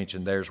course, I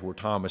mentioned there's where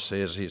Thomas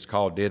says, he's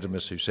called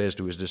Didymus, who says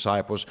to his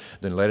disciples,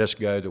 then let us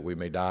go that we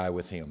may die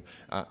with him.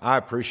 I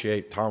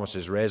appreciate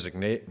Thomas's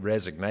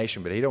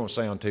resignation, but he don't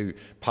sound too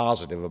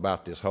positive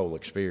about this whole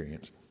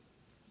experience.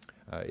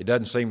 It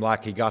doesn't seem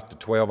like he got the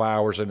 12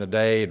 hours in a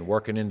day and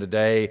working in the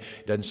day.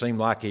 It doesn't seem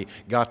like he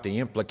got the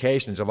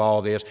implications of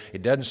all this.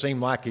 It doesn't seem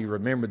like he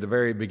remembered the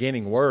very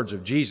beginning words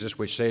of Jesus,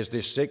 which says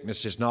this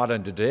sickness is not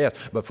unto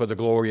death, but for the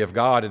glory of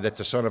God, and that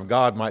the Son of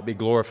God might be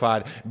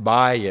glorified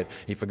by it.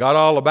 He forgot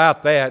all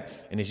about that,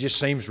 and he just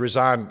seems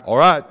resigned. All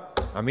right,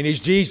 I mean,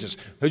 he's Jesus.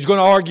 Who's going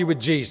to argue with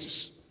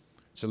Jesus?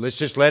 So let's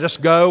just let us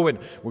go, and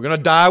we're going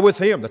to die with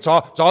him. That's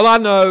all I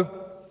know.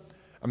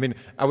 I mean,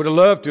 I would have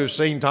loved to have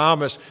seen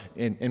Thomas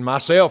and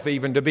myself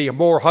even to be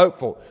more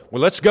hopeful.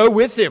 Well, let's go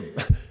with him.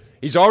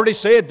 He's already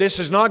said this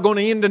is not going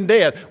to end in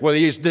death. Well,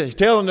 he's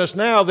telling us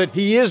now that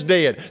he is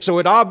dead. So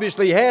it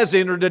obviously has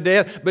entered the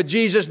death, but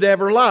Jesus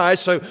never lies.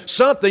 So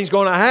something's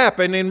going to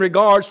happen in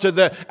regards to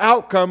the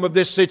outcome of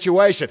this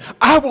situation.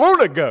 I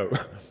want to go.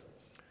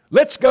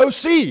 Let's go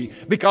see,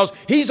 because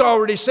he's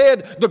already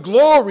said the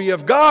glory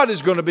of God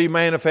is going to be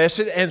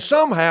manifested, and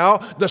somehow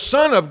the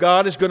Son of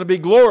God is going to be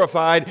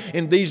glorified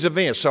in these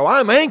events. So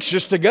I'm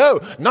anxious to go,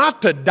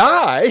 not to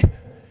die,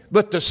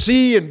 but to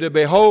see and to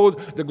behold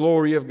the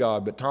glory of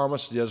God. But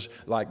Thomas does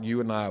like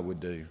you and I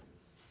would do.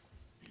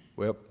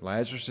 Well,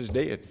 Lazarus is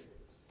dead.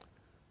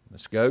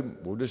 Let's go.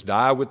 We'll just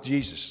die with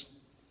Jesus.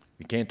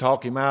 You can't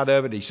talk him out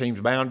of it. He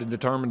seems bound and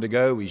determined to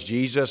go. He's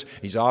Jesus.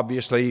 He's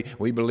obviously,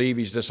 we believe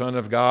he's the Son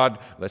of God.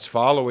 Let's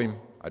follow him.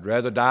 I'd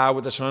rather die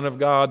with the Son of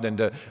God than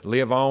to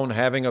live on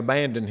having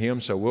abandoned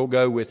him. So we'll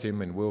go with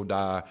him and we'll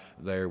die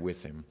there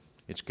with him.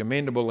 It's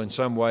commendable in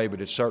some way,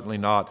 but it's certainly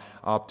not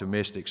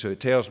optimistic. So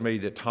it tells me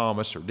that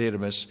Thomas or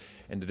Didymus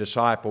and the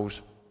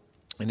disciples,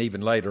 and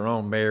even later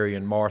on Mary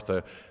and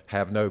Martha,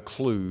 have no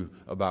clue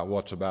about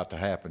what's about to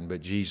happen,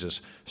 but Jesus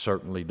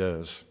certainly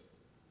does.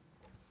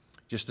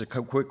 Just a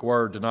quick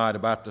word tonight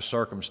about the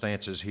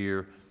circumstances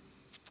here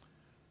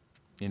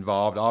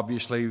involved.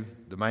 Obviously,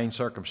 the main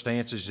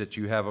circumstance is that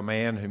you have a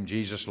man whom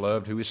Jesus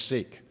loved who is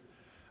sick.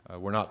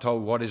 We're not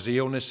told what his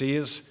illness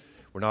is.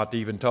 We're not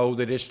even told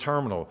that it's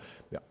terminal.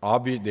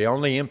 The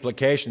only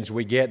implications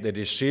we get that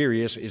is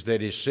serious is that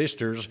his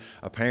sisters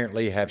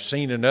apparently have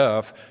seen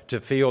enough to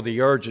feel the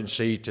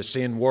urgency to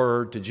send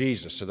word to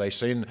Jesus. So they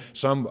send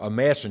a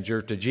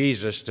messenger to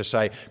Jesus to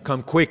say,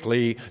 come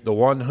quickly, the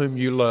one whom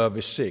you love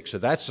is sick. So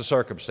that's the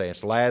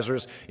circumstance.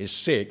 Lazarus is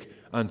sick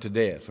unto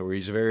death, or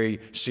he's very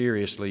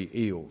seriously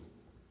ill.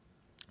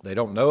 They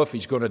don't know if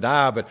he's going to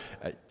die, but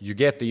you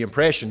get the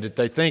impression that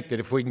they think that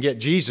if we can get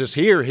Jesus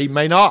here, he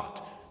may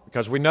not,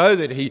 because we know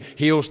that he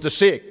heals the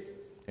sick.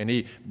 And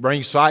he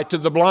brings sight to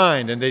the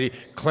blind, and that he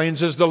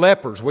cleanses the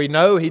lepers. We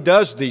know he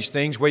does these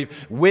things.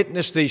 We've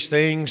witnessed these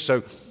things.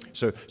 So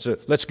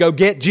let's go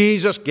get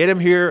Jesus, get him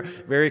here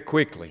very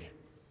quickly.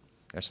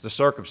 That's the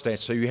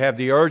circumstance. So you have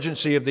the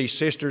urgency of these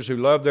sisters who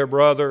love their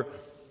brother.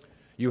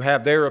 You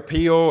have their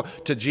appeal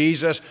to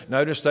Jesus.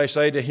 Notice they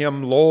say to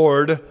him,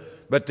 Lord,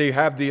 but they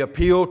have the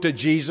appeal to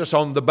Jesus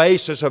on the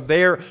basis of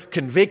their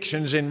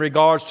convictions in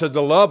regards to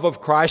the love of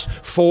Christ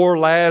for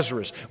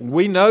Lazarus.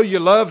 We know you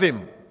love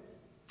him.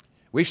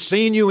 We've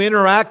seen you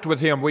interact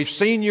with him. We've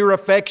seen your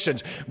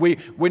affections.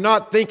 We're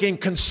not thinking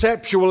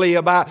conceptually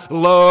about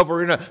love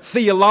or in a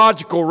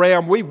theological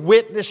realm. We've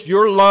witnessed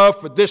your love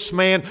for this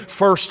man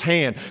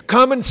firsthand.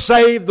 Come and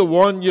save the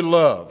one you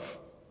love.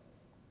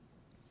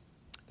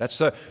 That's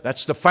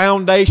the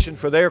foundation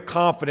for their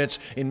confidence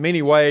in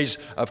many ways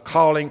of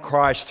calling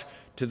Christ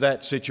to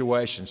that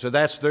situation. So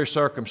that's their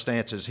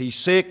circumstances. He's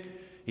sick.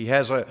 He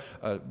has a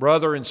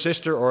brother and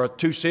sister, or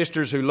two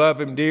sisters who love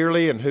him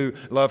dearly and who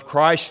love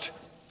Christ.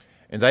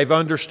 And they've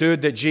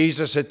understood that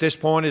Jesus at this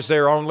point is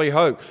their only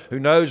hope. Who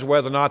knows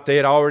whether or not they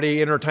had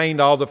already entertained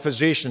all the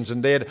physicians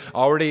and they had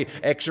already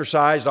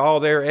exercised all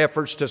their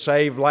efforts to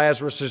save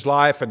Lazarus'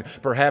 life, and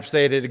perhaps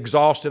they had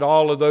exhausted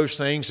all of those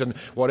things, and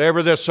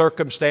whatever the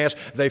circumstance,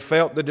 they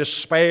felt the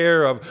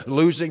despair of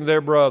losing their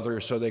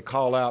brother, so they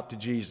call out to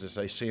Jesus.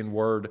 They send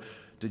word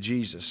to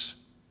Jesus.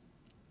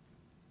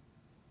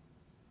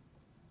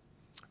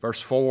 Verse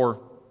 4,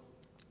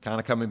 kind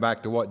of coming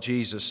back to what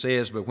Jesus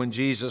says, but when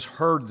Jesus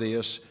heard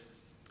this,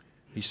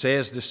 he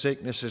says the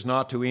sickness is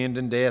not to end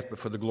in death, but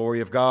for the glory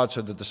of God, so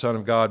that the Son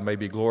of God may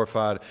be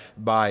glorified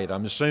by it.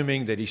 I'm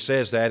assuming that he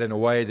says that in a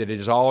way that it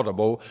is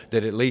audible,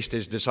 that at least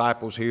his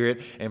disciples hear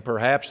it, and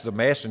perhaps the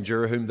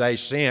messenger whom they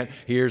sent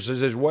hears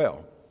it as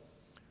well.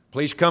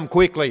 Please come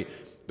quickly.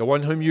 The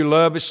one whom you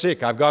love is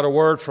sick. I've got a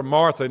word from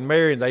Martha and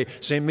Mary, and they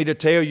send me to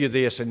tell you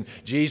this. And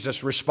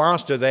Jesus'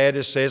 response to that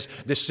is says,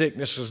 this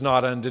sickness is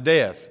not unto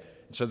death.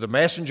 So the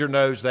messenger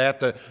knows that.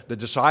 The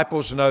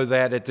disciples know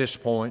that at this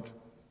point.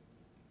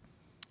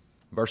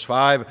 Verse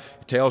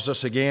 5 tells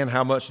us again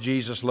how much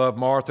Jesus loved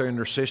Martha and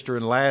her sister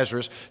and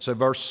Lazarus. So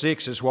verse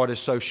 6 is what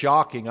is so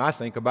shocking, I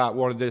think, about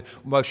one of the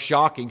most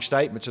shocking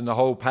statements in the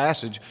whole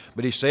passage.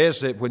 But he says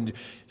that when,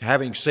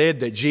 having said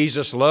that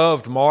Jesus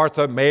loved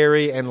Martha,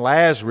 Mary, and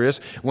Lazarus,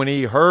 when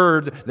he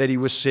heard that he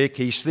was sick,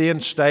 he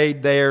then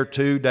stayed there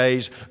 2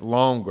 days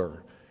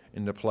longer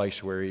in the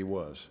place where he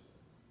was.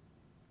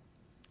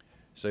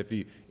 So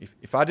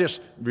if I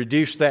just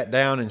reduce that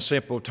down in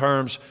simple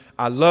terms,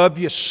 I love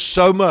you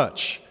so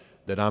much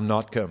that I'm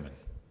not coming.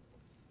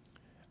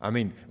 I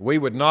mean, we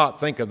would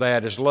not think of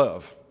that as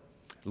love.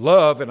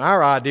 Love, in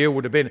our idea,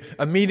 would have been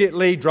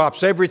immediately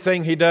drops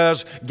everything he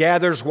does,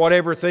 gathers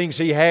whatever things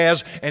he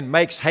has, and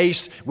makes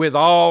haste with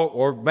all,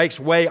 or makes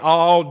way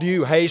all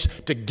due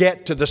haste to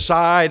get to the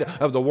side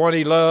of the one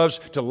he loves,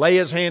 to lay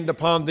his hand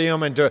upon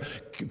them and to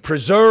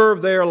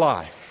preserve their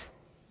life.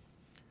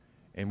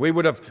 And we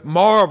would have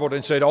marveled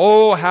and said,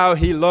 oh, how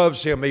He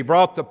loves him. He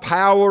brought the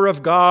power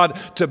of God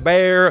to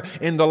bear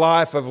in the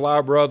life of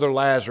our brother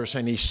Lazarus,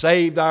 and He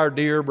saved our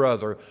dear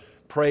brother.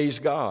 Praise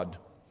God.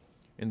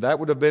 And that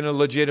would have been a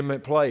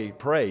legitimate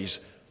praise.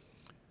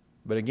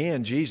 But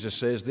again, Jesus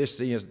says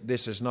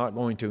this is not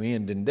going to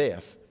end in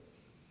death,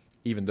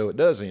 even though it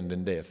does end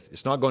in death.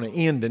 It's not going to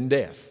end in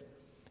death.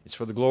 It's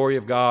for the glory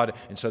of God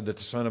and so that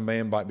the Son of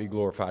Man might be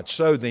glorified.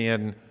 So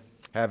then,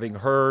 having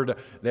heard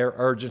their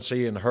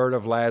urgency and heard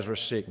of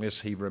Lazarus'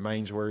 sickness, He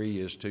remains where He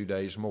is 2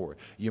 days more.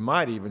 You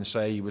might even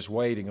say He was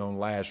waiting on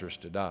Lazarus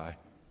to die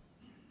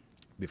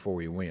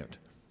before He went.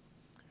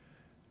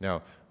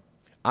 Now,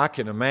 I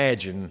can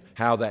imagine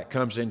how that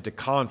comes into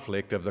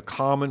conflict of the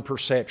common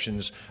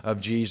perceptions of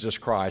Jesus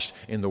Christ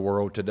in the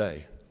world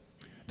today.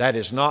 That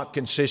is not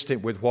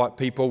consistent with what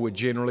people would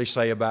generally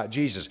say about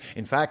Jesus.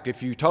 In fact,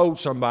 if you told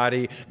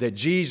somebody that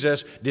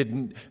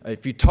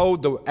if you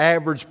told the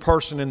average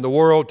person in the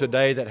world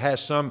today that has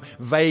some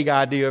vague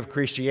idea of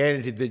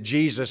Christianity that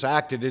Jesus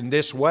acted in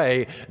this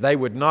way, they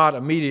would not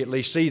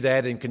immediately see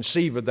that and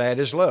conceive of that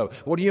as love.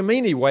 What do you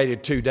mean He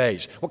waited 2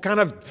 days? What kind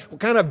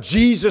of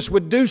Jesus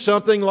would do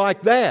something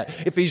like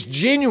that? If He's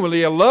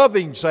genuinely a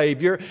loving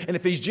Savior and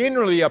if He's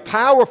genuinely a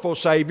powerful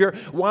Savior,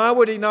 why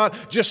would He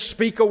not just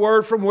speak a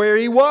word from where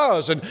He was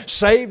and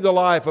saved the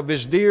life of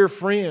His dear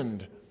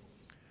friend?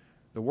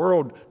 The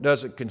world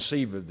doesn't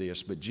conceive of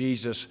this, but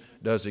Jesus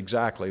does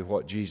exactly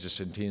what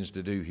Jesus intends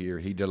to do here.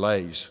 He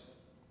delays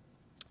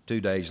 2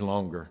 days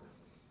longer.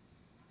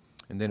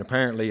 And then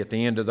apparently at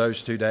the end of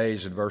those 2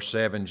 days, in verse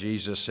 7,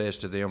 Jesus says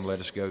to them, let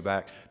us go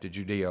back to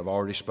Judea. I've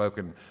already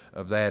spoken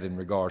of that in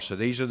regards. So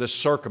these are the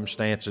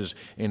circumstances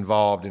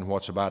involved in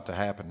what's about to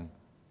happen.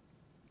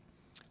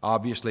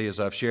 Obviously, as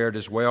I've shared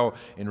as well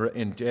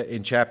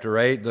in chapter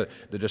 8, the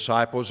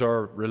disciples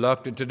are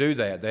reluctant to do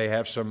that. They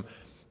have some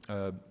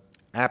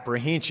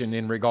apprehension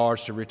in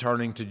regards to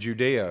returning to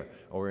Judea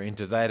or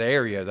into that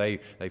area.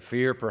 They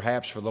fear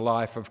perhaps for the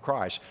life of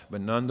Christ.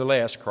 But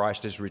nonetheless,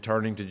 Christ is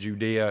returning to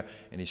Judea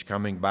and He's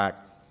coming back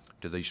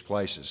to these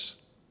places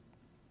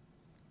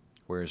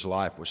where His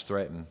life was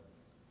threatened.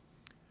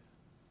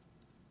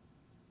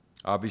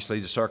 Obviously,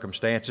 the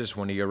circumstances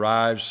when He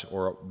arrives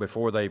or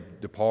before they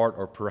depart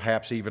or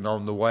perhaps even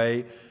on the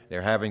way,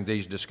 they're having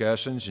these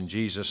discussions, and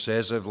Jesus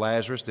says of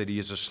Lazarus that he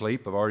is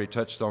asleep. I've already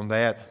touched on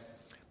that.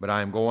 But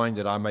I am going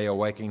that I may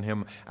awaken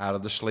him out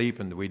of the sleep,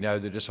 and we know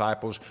the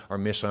disciples are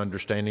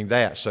misunderstanding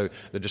that. So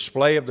the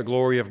display of the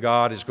glory of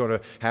God is going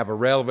to have a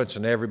relevance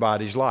in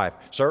everybody's life,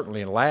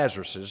 certainly in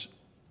Lazarus's,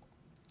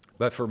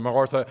 but for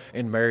Martha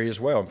and Mary as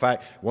well. In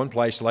fact, one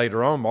place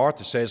later on,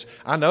 Martha says,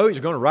 I know He's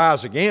going to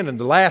rise again in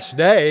the last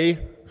day,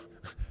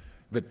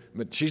 but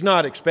she's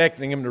not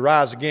expecting Him to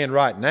rise again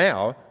right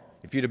now.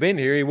 If you'd have been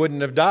here, He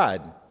wouldn't have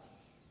died.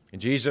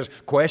 And Jesus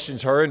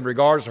questions her in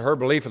regards to her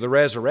belief of the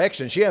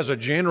resurrection. She has a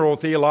general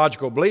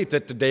theological belief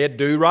that the dead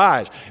do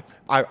rise.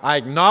 I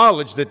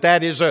acknowledge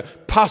that is a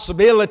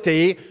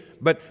possibility,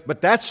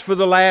 but that's for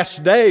the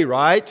last day,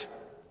 right?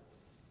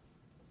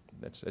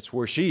 That's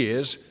where she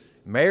is.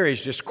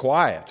 Mary's just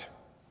quiet.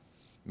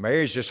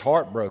 Mary's just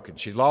heartbroken.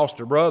 She lost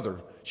her brother.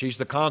 She's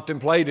the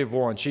contemplative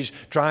one. She's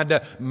trying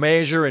to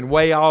measure and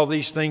weigh all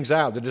these things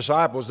out. The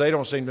disciples, they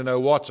don't seem to know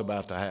what's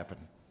about to happen.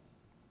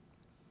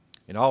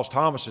 And all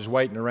Thomas is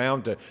waiting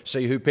around to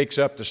see who picks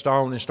up the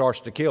stone and starts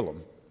to kill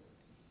him.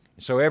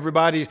 So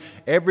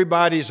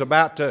everybody's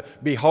about to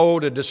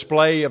behold a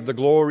display of the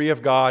glory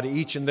of God,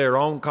 each in their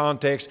own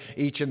context,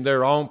 each in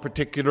their own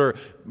particular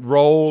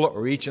role,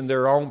 or each in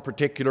their own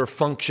particular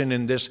function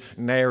in this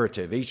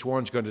narrative. Each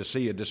one's going to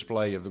see a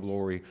display of the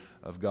glory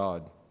of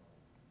God.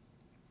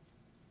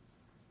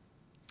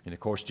 And of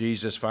course,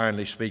 Jesus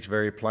finally speaks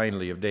very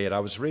plainly of death. I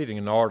was reading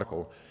an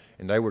article,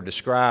 and they were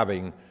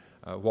describing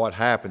what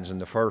happens in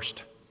the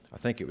first, I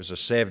think it was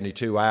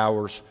 72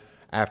 hours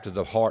after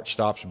the heart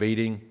stops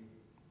beating.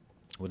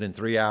 Within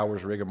 3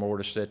 hours, rigor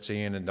mortis sets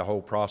in, and the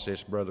whole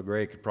process, Brother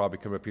Greg could probably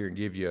come up here and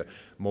give you a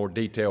more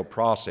detailed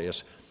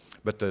process.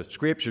 But the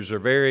Scriptures are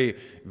very,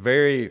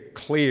 very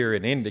clear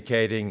in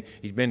indicating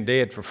he's been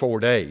dead for 4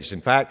 days.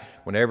 In fact,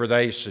 whenever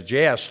they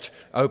suggest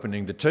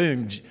opening the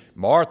tomb,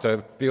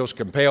 Martha feels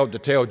compelled to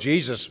tell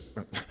Jesus,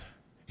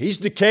 he's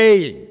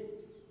decaying.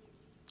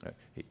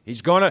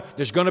 There's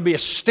going to be a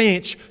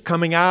stench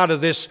coming out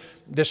of this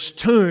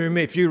tomb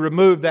if you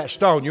remove that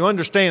stone. You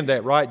understand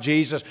that, right,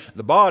 Jesus?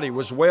 The body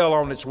was well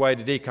on its way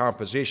to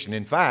decomposition.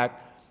 In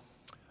fact,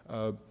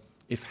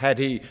 had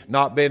he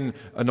not been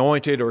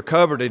anointed or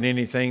covered in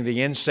anything,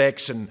 the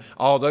insects and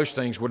all those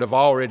things would have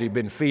already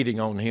been feeding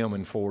on him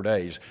in 4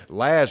 days.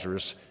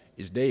 Lazarus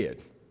is dead.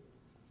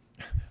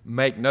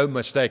 Make no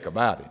mistake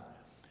about it.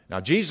 Now,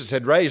 Jesus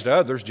had raised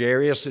others,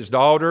 Jairus, his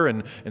daughter,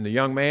 and the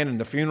young man in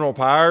the funeral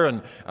pyre,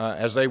 and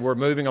as they were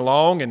moving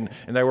along, and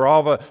they were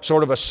all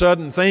sort of a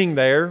sudden thing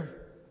there.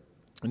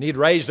 And he'd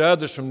raised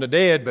others from the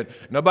dead, but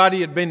nobody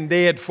had been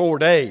dead 4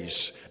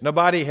 days.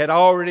 Nobody had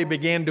already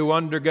begun to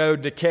undergo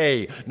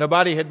decay.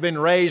 Nobody had been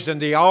raised in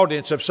the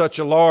audience of such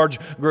a large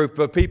group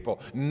of people.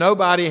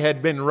 Nobody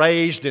had been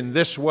raised in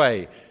this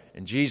way.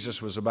 And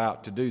Jesus was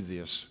about to do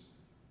this.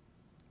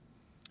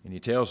 And he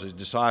tells his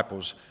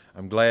disciples,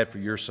 I'm glad for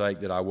your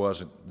sake that I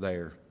wasn't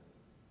there.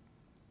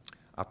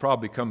 I'll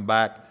probably come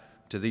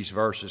back to these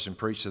verses and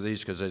preach to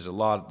these because there's a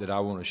lot that I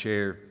want to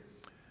share.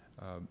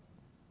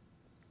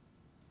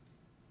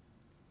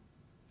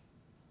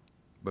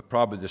 But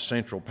probably the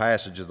central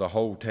passage of the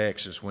whole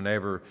text is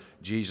whenever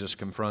Jesus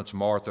confronts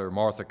Martha, or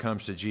Martha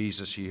comes to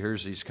Jesus, she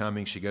hears he's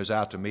coming, she goes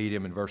out to meet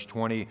him. In verse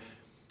 20,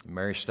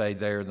 Mary stayed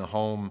there in the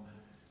home.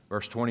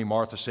 Verse 20,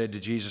 Martha said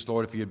to Jesus,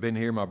 Lord, if you had been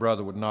here, my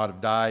brother would not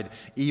have died.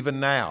 Even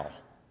now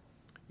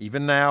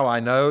I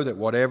know that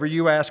whatever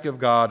you ask of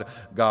God,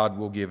 God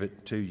will give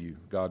it to you.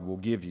 God will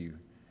give you.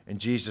 And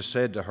Jesus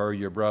said to her,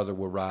 your brother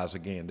will rise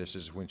again. This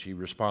is when she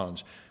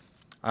responds,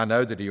 I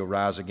know that he'll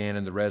rise again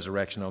in the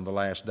resurrection on the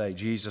last day.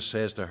 Jesus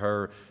says to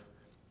her,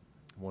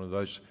 one of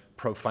those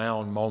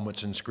profound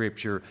moments in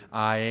Scripture,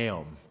 I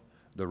am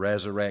the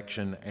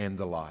resurrection and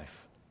the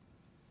life.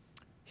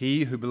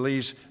 He who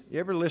believes, you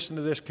ever listen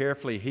to this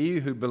carefully? He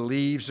who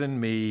believes in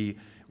me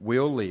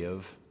will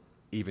live,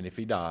 even if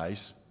he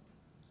dies.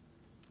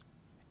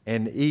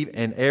 And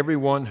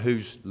everyone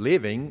who's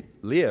living,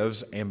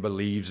 lives and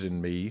believes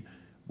in me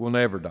will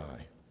never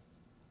die.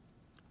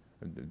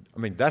 I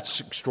mean, that's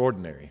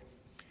extraordinary.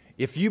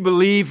 If you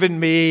believe in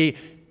me,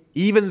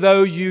 even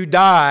though you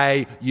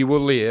die, you will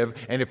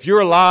live. And if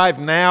you're alive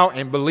now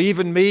and believe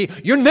in me,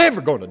 you're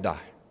never going to die.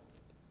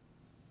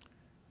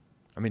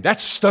 I mean,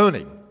 that's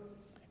stunning.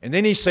 And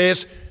then he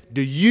says,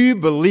 do you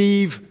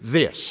believe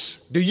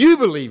this? Do you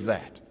believe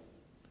that?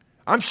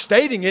 I'm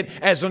stating it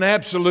as an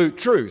absolute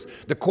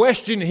truth. The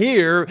question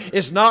here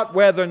is not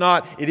whether or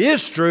not it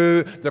is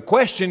true. The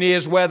question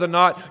is whether or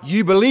not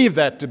you believe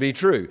that to be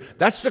true.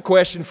 That's the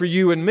question for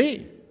you and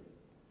me.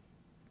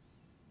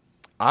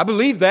 I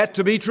believe that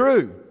to be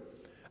true.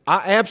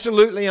 I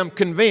absolutely am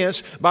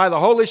convinced by the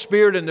Holy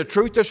Spirit and the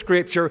truth of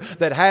Scripture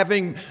that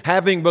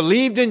having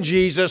believed in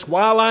Jesus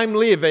while I'm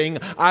living,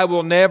 I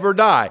will never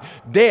die.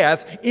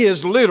 Death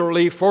is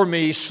literally for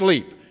me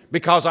sleep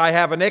because I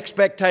have an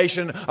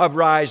expectation of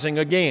rising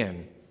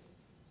again.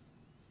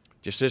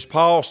 Just as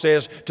Paul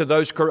says to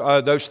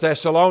those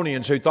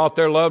Thessalonians who thought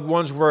their loved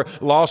ones were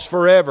lost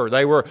forever.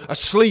 They were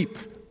asleep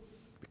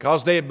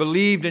because they had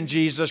believed in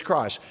Jesus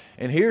Christ.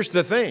 And here's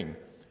the thing.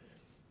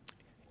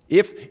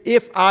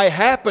 If I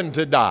happen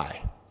to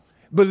die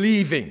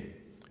believing,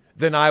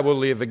 then I will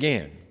live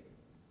again.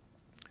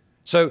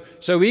 So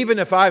even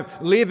if I'm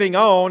living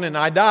on and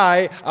I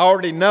die, I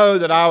already know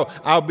that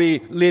I'll be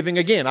living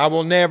again. I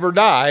will never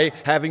die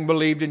having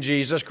believed in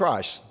Jesus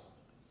Christ.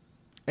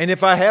 And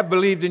if I have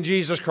believed in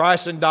Jesus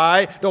Christ and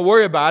die, don't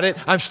worry about it.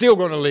 I'm still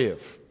going to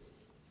live.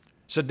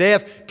 So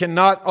death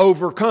cannot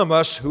overcome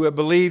us who have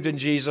believed in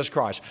Jesus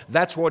Christ.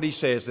 That's what he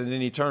says. And then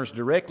he turns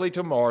directly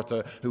to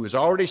Martha, who has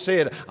already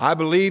said, I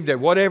believe that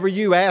whatever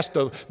you ask,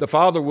 the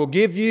Father will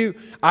give you.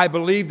 I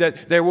believe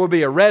that there will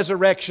be a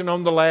resurrection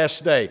on the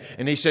last day.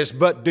 And he says,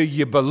 but do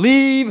you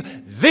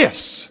believe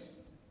this?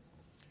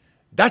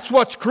 That's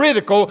what's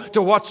critical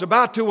to what's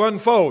about to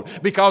unfold.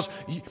 Because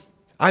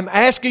I'm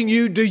asking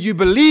you, do you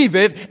believe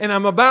it? And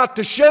I'm about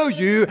to show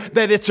you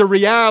that it's a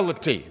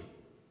reality.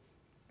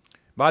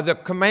 By the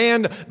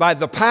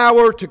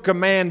power to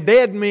command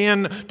dead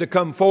men to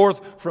come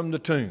forth from the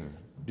tomb.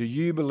 Do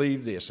you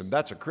believe this? And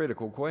that's a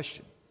critical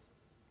question.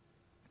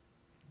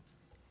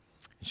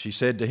 She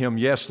said to him,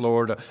 yes,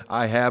 Lord,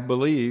 I have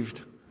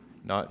believed.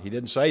 He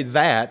didn't say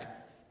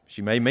that.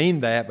 She may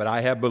mean that, but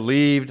I have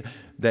believed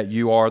that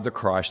you are the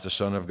Christ, the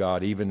Son of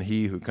God, even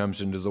he who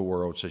comes into the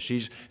world. So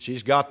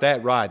she's got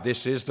that right.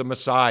 This is the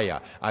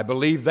Messiah. I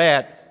believe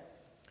that.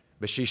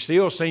 But she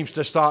still seems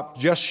to stop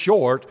just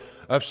short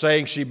of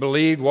saying she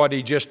believed what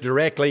he just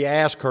directly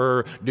asked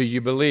her, do you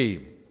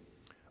believe?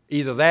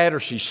 Either that or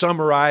she's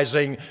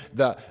summarizing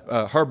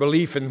her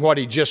belief in what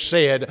he just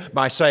said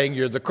by saying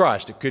you're the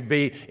Christ. It could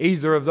be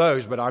either of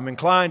those, but I'm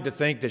inclined to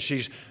think that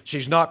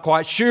she's not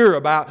quite sure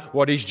about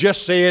what he's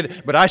just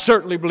said, but I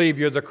certainly believe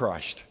you're the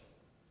Christ.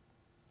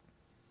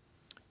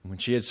 When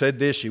she had said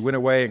this, she went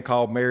away and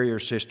called Mary, her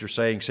sister,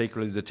 saying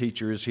secretly, the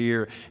teacher is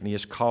here and he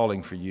is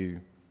calling for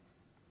you.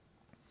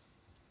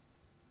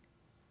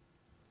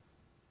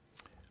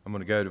 I'm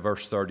going to go to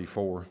verse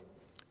 34.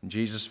 And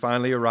Jesus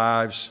finally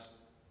arrives,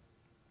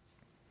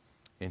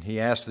 and he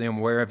asked them,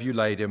 where have you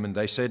laid him? And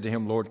they said to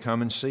him, Lord,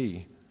 come and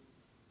see.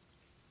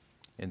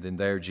 And then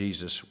there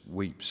Jesus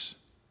weeps,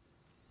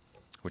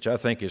 which I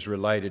think is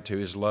related to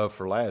his love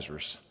for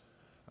Lazarus.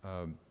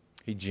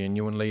 He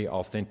genuinely,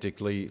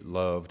 authentically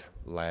loved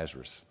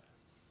Lazarus.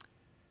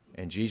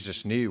 And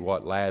Jesus knew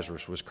what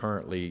Lazarus was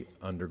currently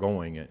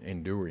undergoing and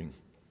enduring,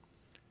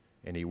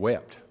 and he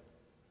wept.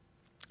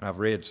 I've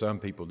read some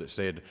people that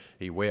said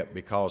he wept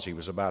because he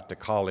was about to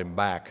call him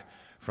back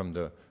from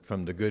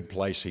the good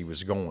place he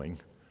was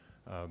going.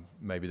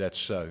 Maybe that's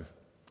so.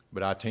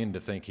 But I tend to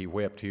think he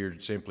wept here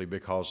simply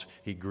because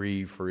he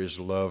grieved for his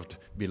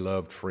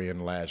beloved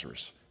friend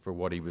Lazarus, for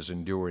what he was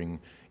enduring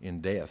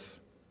in death.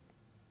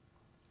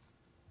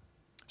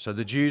 So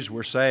the Jews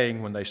were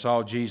saying when they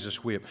saw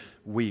Jesus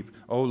weep,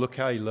 oh, look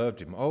how he loved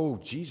him. Oh,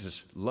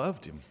 Jesus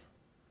loved him.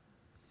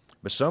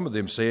 But some of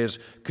them says,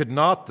 could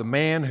not the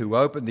man who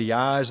opened the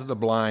eyes of the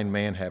blind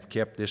man have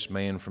kept this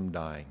man from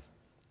dying?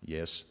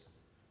 Yes.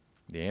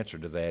 The answer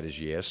to that is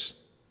yes.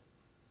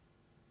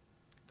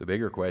 The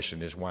bigger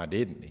question is, why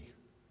didn't he?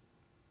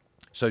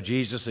 So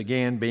Jesus,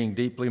 again, being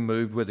deeply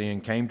moved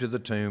within, came to the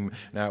tomb.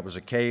 Now it was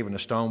a cave, and a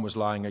stone was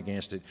lying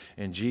against it.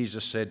 And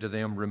Jesus said to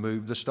them,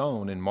 remove the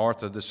stone. And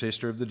Martha, the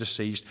sister of the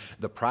deceased,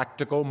 the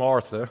practical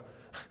Martha,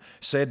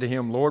 said to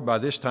him, Lord, by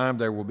this time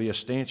there will be a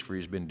stench, for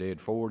he's been dead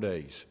 4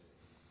 days.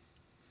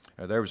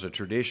 Now, there was a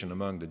tradition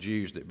among the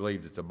Jews that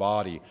believed that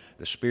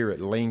the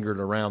spirit lingered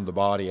around the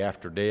body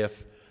after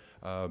death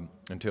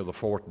until the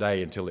 4th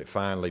day, until it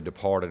finally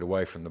departed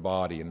away from the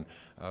body. And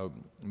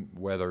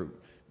whether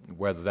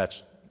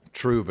that's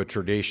true of a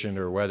tradition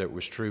or whether it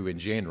was true in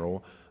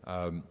general,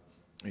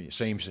 it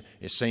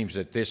seems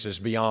that this is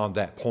beyond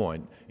that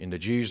point. In the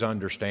Jews'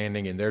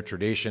 understanding, in their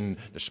tradition,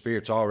 the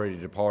spirit's already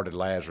departed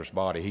Lazarus'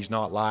 body. He's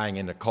not lying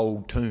in a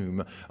cold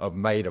tomb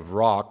made of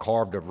rock,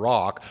 carved of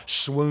rock,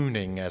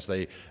 swooning, as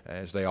they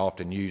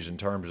often use in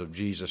terms of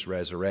Jesus'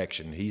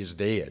 resurrection. He is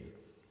dead.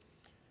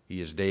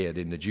 He is dead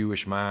in the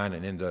Jewish mind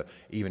and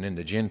even in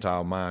the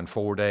Gentile mind,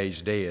 4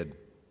 days dead.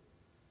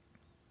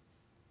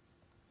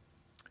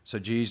 So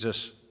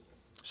Jesus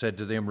said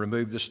to them,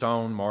 remove the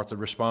stone. Martha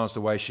responds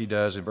the way she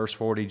does. In verse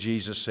 40,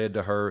 Jesus said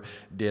to her,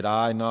 did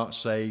I not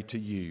say to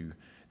you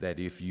that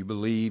if you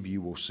believe,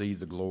 you will see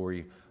the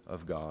glory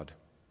of God?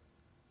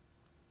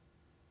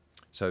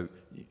 So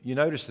you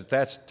notice that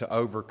that's to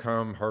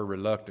overcome her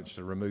reluctance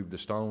to remove the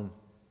stone.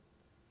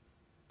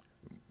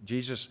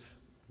 Jesus,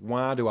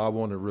 why do I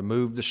want to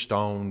remove the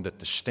stone that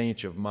the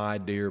stench of my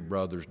dear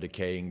brother's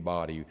decaying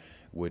body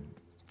would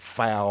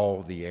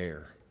foul the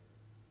air?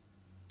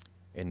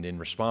 And in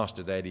response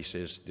to that, he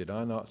says, did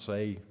I not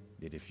say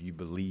that if you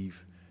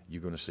believe,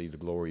 you're going to see the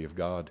glory of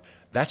God?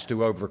 That's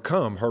to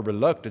overcome her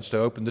reluctance to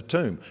open the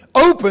tomb.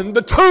 Open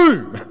the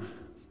tomb!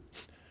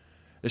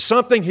 There's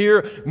something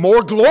here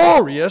more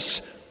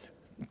glorious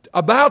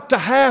about to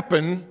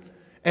happen,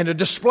 and a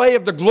display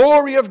of the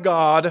glory of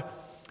God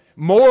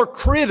more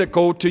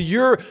critical to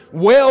your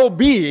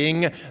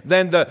well-being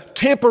than the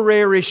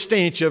temporary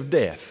stench of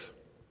death.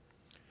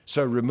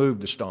 So remove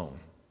the stone.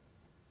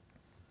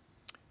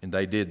 And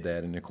they did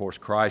that. And of course,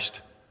 Christ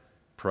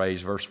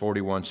prays, verse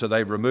 41. So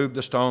they removed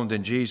the stone.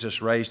 Then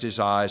Jesus raised his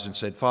eyes and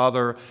said,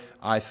 Father,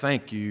 I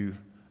thank you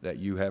that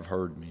you have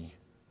heard me.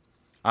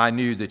 I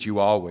knew that you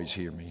always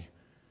hear me.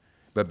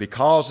 But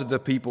because of the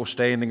people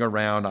standing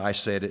around, I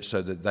said it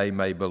so that they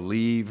may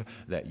believe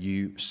that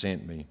you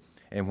sent me.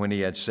 And when he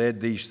had said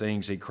these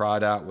things, he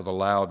cried out with a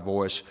loud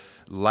voice,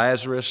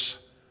 Lazarus,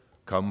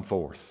 come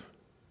forth.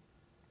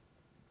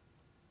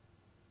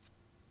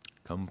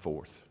 Come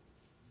forth.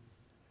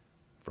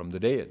 From the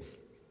dead.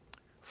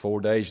 4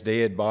 days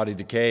dead, body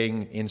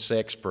decaying,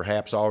 insects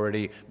perhaps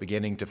already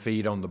beginning to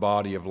feed on the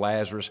body of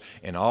Lazarus,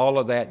 and all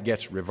of that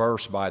gets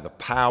reversed by the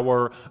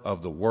power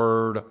of the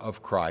word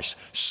of Christ.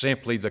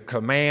 Simply the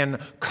command,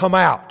 come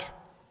out.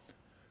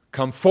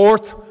 Come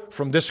forth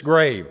from this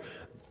grave.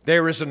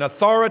 There is an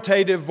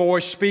authoritative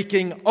voice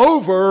speaking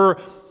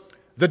over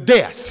the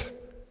death,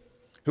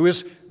 who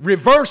is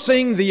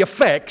reversing the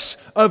effects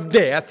of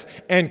death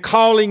and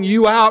calling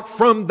you out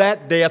from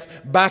that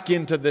death back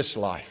into this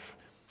life.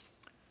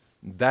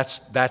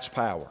 That's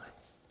power.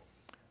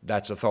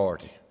 That's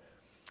authority.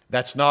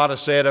 That's not a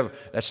set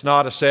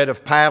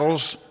of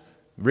paddles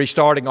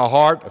restarting a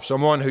heart of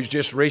someone who's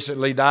just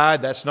recently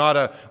died. That's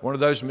not one of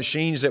those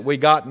machines that we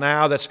got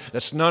now.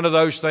 That's none of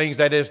those things.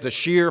 That is the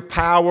sheer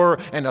power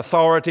and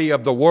authority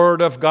of the Word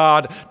of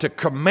God to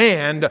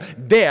command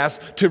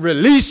death to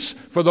release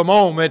for the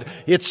moment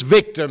its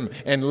victim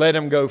and let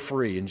him go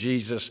free. And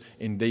Jesus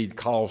indeed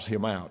calls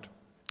him out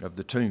of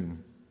the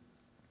tomb.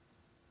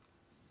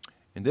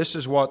 And this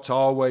is what's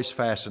always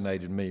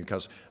fascinated me,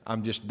 because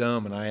I'm just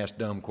dumb and I ask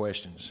dumb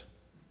questions.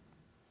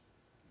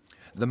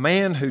 The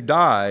man who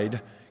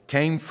died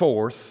came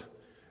forth,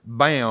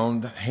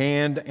 bound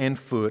hand and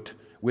foot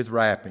with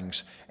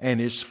wrappings, and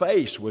his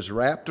face was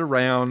wrapped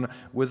around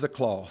with a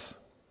cloth.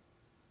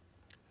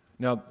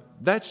 Now,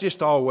 that's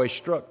just always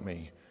struck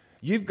me.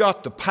 You've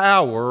got the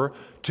power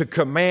to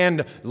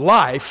command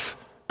life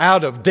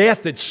out of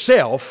death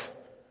itself,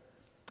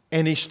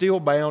 and he's still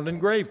bound in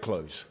grave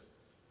clothes.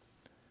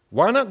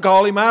 Why not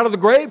call him out of the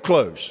grave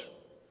clothes?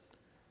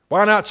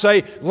 Why not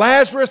say,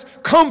 Lazarus,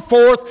 come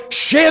forth,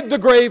 shed the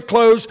grave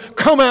clothes,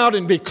 come out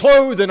and be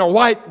clothed in a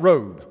white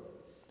robe?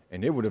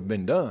 And it would have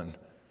been done.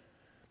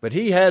 But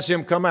he has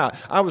him come out.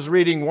 I was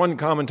reading one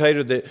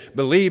commentator that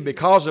believed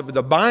because of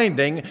the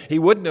binding, he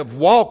wouldn't have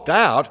walked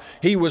out.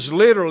 He was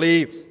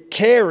literally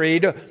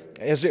carried,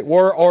 as it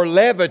were, or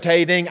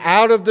levitating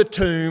out of the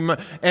tomb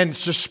and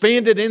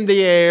suspended in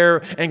the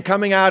air and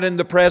coming out in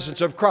the presence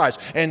of Christ.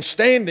 And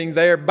standing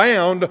there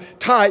bound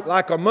tight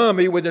like a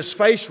mummy with his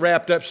face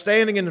wrapped up,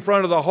 standing in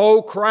front of the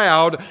whole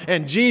crowd,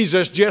 and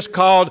Jesus just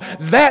called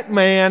that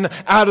man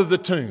out of the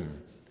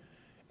tomb.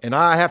 And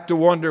I have to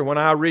wonder when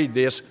I read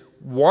this,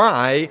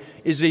 why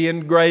is he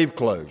in grave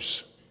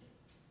clothes?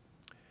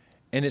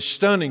 And it's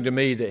stunning to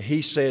me that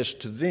he says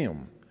to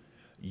them,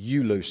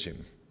 you loose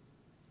him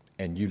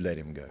and you let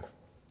him go.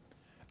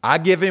 I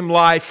give him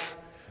life,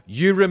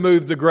 you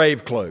remove the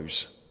grave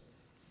clothes.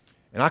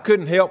 And I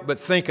couldn't help but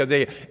think of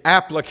the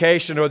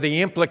application or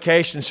the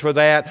implications for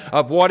that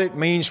of what it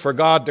means for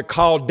God to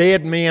call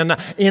dead men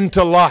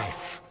into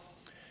life.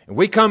 And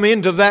we come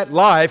into that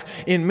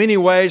life in many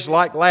ways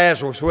like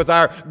Lazarus with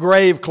our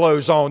grave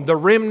clothes on. The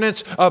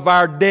remnants of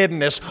our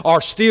deadness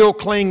are still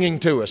clinging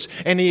to us.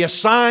 And He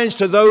assigns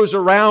to those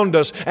around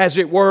us, as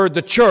it were,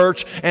 the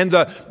church, and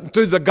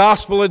through the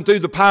gospel and through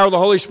the power of the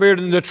Holy Spirit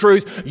and the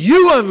truth,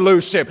 you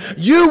unloose him.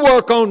 You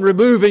work on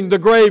removing the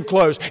grave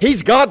clothes.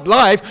 He's got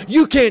life.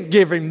 You can't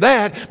give him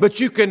that, but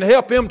you can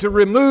help him to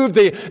remove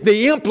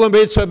the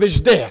implements of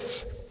his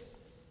death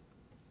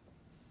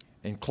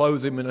and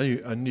clothe him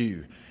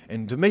anew.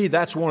 And to me,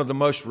 that's one of the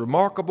most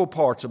remarkable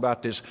parts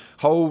about this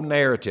whole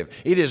narrative.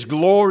 It is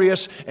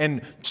glorious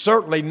and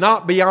certainly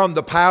not beyond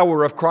the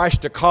power of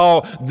Christ to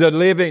call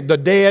the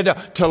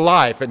dead to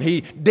life. And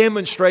He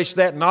demonstrates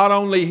that not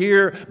only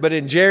here, but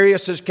in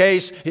Jairus'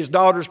 case, his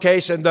daughter's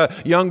case, and the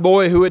young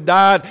boy who had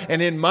died.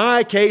 And in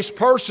my case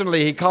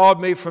personally, He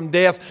called me from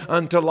death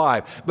unto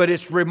life. But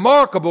it's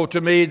remarkable to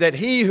me that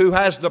He who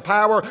has the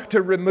power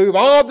to remove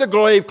all the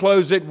grave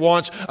clothes at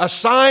once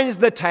assigns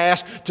the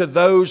task to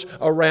those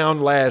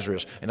around Lazarus.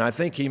 And I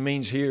think He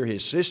means here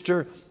his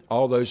sister,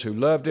 all those who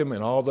loved him,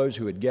 and all those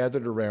who had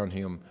gathered around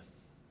him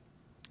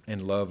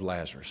and loved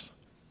Lazarus.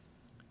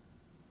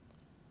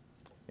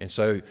 And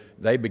so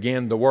they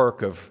began the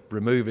work of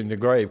removing the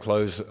grave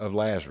clothes of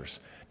Lazarus.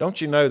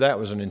 Don't you know that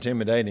was an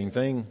intimidating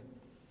thing?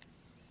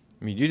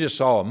 I mean, you just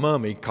saw a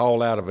mummy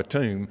called out of a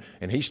tomb,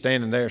 and he's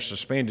standing there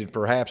suspended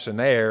perhaps in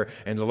air,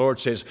 and the Lord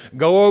says,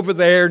 go over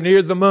there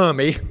near the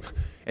mummy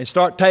and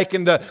start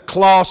taking the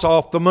cloths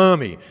off the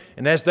mummy.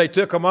 And as they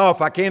took them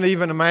off, I can't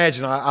even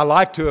imagine. I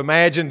like to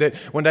imagine that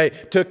when they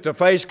took the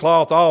face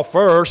cloth off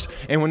first,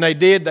 and when they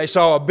did, they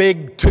saw a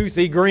big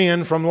toothy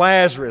grin from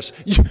Lazarus.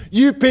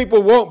 You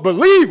people won't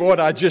believe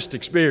what I just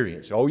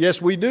experienced. Oh,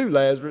 yes, we do,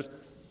 Lazarus.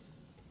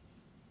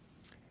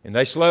 And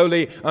they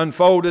slowly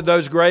unfolded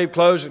those grave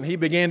clothes, and he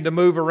began to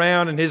move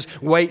around, and his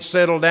weight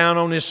settled down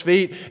on his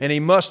feet, and he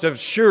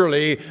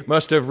surely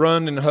must have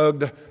run and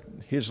hugged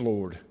his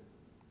Lord,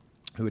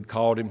 who had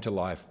called him to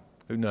life.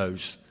 Who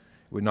knows?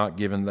 We're not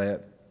given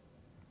that.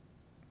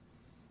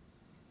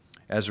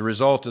 As a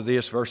result of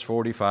this, verse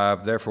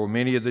 45, therefore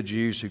many of the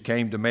Jews who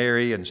came to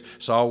Mary and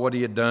saw what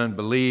he had done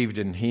believed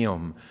in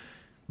him.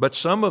 But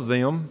some of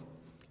them,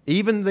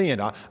 even then,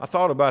 I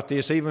thought about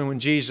this, even when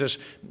Jesus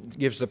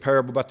gives the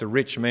parable about the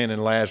rich man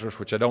and Lazarus,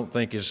 which I don't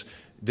think is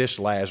this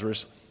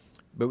Lazarus.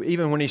 But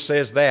even when he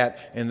says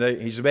that, and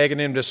he's begging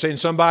them to send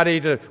somebody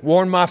to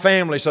warn my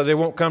family so they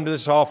won't come to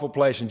this awful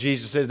place. And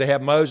Jesus says they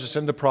have Moses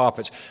and the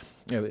prophets.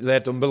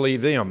 Let them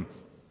believe them.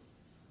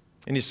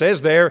 And he says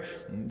there,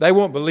 they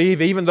won't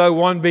believe even though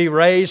one be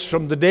raised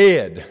from the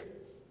dead.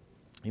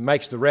 He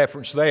makes the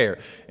reference there.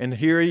 And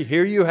here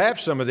you have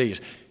some of these.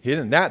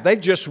 They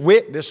just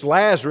witnessed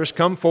Lazarus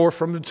come forth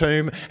from the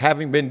tomb,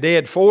 having been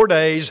dead 4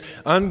 days,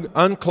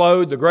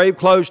 unclothed, the grave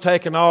clothes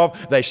taken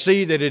off. They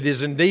see that it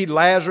is indeed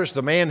Lazarus,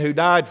 the man who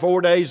died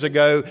 4 days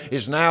ago,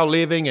 is now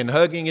living and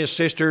hugging his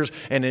sisters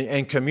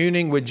and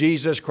communing with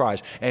Jesus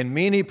Christ. And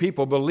many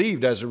people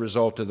believed as a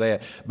result of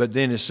that. But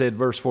then it said,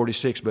 verse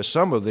 46, but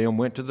some of them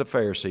went to the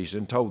Pharisees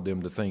and told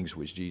them the things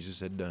which Jesus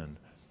had done.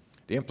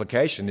 The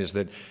implication is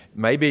that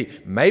maybe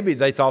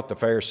they thought the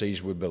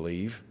Pharisees would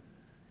believe,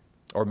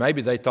 or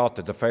maybe they thought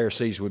that the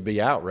Pharisees would be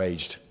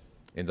outraged,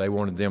 and they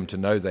wanted them to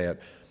know that.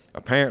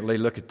 Apparently,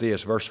 look at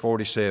this, verse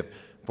 47.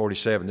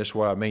 This is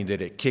what I mean,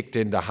 that it kicked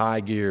into high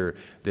gear,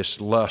 this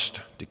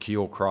lust to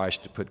kill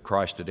Christ, to put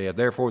Christ to death.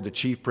 Therefore, the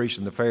chief priests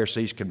and the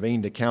Pharisees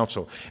convened a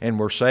council and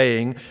were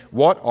saying,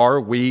 what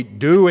are we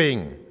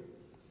doing?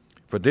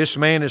 For this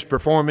man is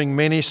performing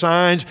many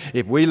signs.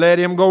 If we let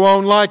him go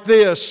on like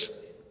this,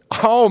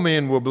 all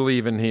men will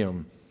believe in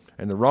him,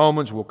 and the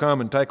Romans will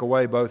come and take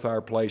away both our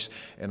place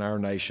and our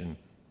nation.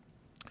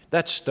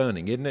 That's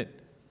stunning, isn't it?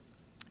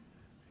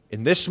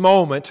 In this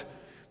moment,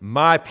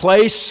 my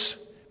place,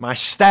 my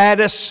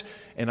status,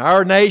 and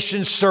our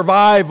nation's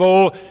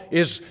survival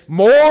is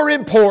more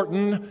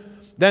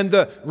important than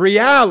the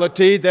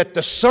reality that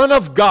the Son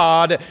of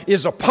God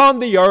is upon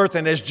the earth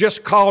and has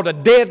just called a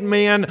dead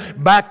man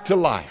back to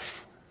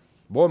life.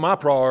 Boy, my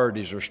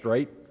priorities are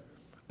straight.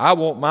 I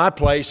want my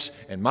place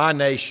and my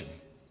nation.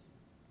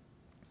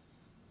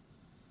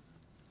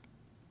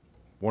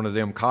 One of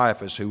them,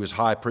 Caiaphas, who was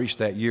high priest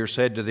that year,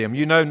 said to them,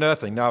 you know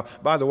nothing. Now,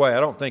 by the way, I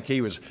don't think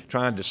he was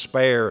trying to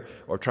spare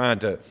or trying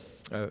to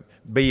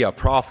be a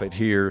prophet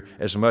here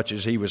as much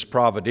as he was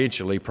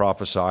providentially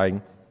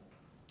prophesying.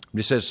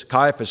 He says,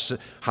 Caiaphas,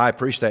 high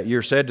priest that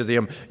year, said to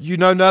them, you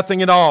know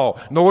nothing at all,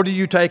 nor do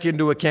you take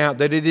into account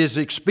that it is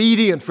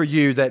expedient for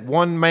you that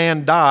one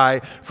man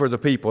die for the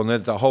people and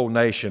that the whole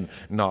nation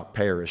not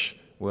perish.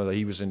 Well,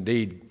 he was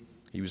indeed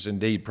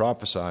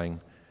prophesying.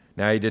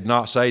 Now, he did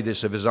not say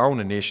this of his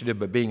own initiative,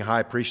 but being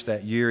high priest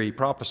that year, he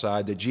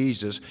prophesied that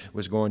Jesus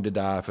was going to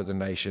die for the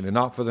nation, and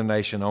not for the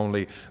nation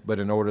only, but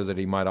in order that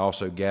he might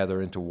also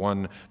gather into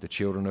one the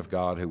children of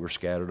God who were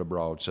scattered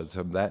abroad. So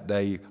from that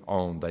day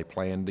on, they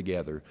planned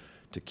together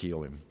to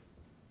kill him.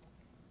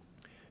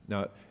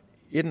 Now,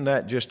 isn't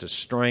that just a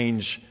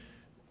strange,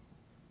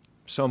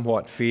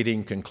 somewhat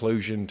fitting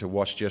conclusion to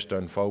what's just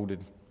unfolded?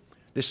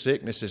 This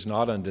sickness is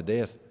not unto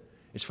death.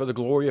 It's for the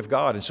glory of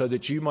God, and so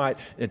that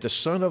the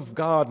Son of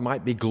God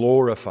might be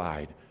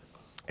glorified.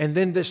 And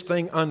then this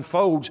thing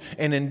unfolds,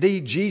 and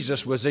indeed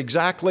Jesus was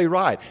exactly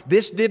right.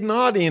 This did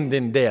not end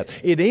in death.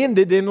 It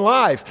ended in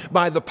life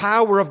by the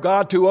power of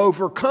God to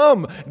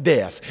overcome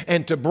death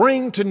and to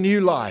bring to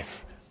new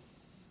life.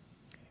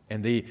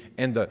 And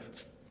the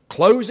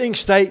closing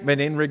statement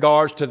in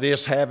regards to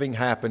this having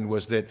happened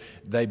was that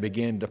they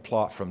began to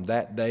plot from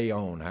that day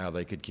on how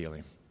they could kill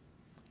him.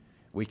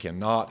 We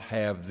cannot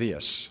have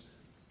this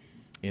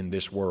in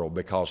this world,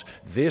 because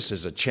this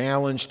is a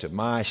challenge to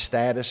my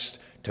status,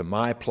 to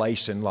my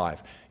place in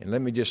life. And let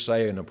me just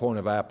say in a point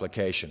of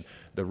application,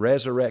 the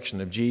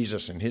resurrection of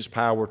Jesus and his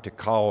power to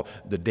call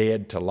the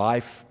dead to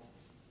life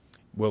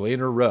will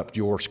interrupt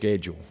your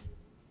schedule.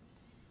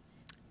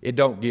 It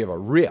don't give a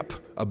rip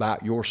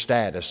about your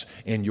status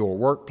in your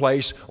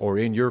workplace or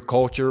in your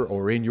culture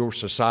or in your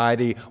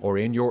society or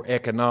in your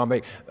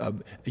economic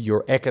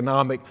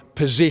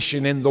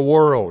position in the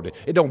world.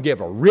 It don't give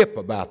a rip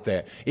about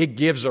that. It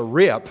gives a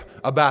rip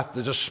about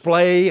the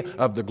display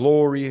of the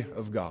glory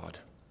of God.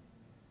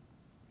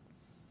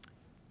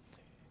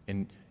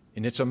 And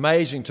it's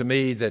amazing to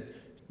me that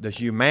the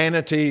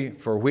humanity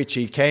for which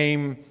he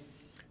came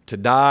to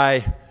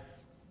die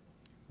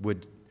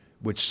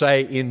would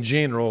say, in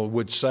general,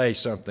 would say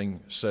something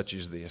such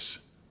as this: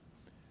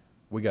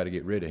 we got to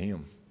get rid of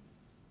him.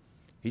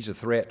 He's a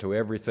threat to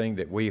everything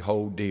that we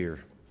hold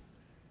dear,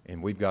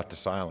 and we've got to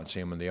silence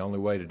him. And the only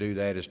way to do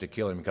that is to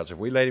kill him, because if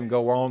we let him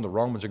go on, the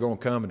Romans are going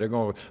to come and they're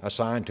going to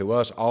assign to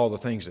us all the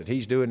things that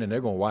he's doing, and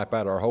they're going to wipe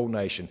out our whole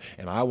nation.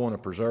 And I want to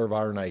preserve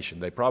our nation.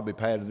 They probably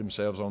patted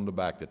themselves on the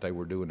back that they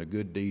were doing a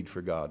good deed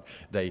for God.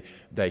 They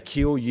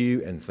kill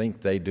you and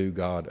think they do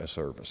God a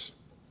service.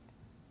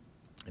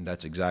 And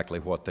that's exactly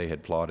what they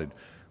had plotted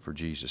for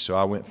Jesus. So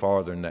I went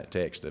farther in that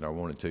text than I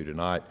wanted to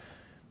tonight,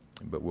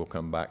 but we'll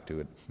come back to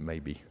it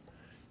maybe.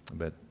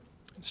 But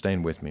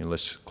stand with me and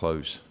let's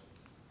close.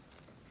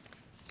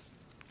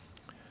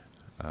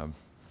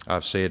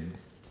 I've said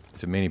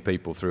to many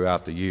people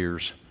throughout the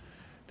years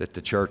that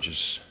the church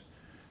is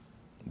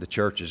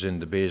in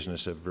the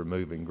business of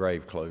removing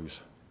grave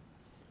clothes.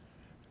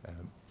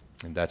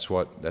 And that's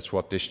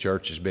what this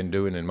church has been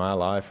doing in my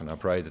life, and I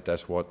pray that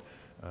that's what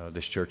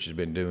this church has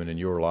been doing in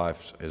your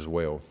life as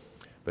well.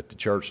 But the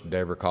church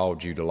never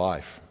called you to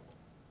life.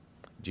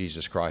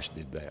 Jesus Christ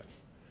did that.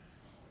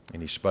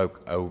 And he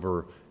spoke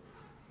over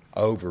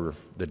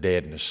the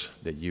deadness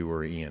that you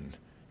were in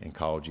and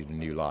called you to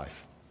new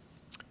life.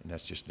 And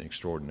that's just an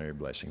extraordinary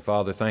blessing.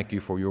 Father, thank you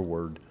for your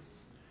word.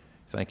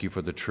 Thank you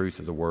for the truth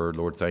of the word.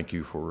 Lord, thank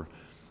you for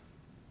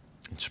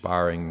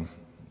inspiring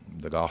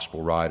the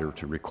gospel writer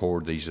to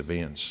record these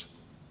events.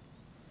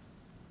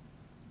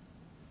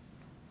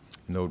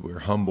 Lord, we're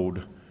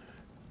humbled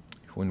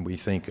when we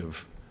think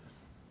of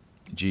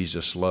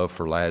Jesus' love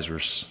for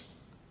Lazarus.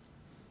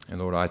 And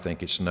Lord, I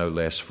think it's no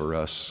less for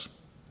us.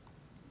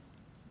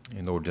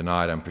 And Lord,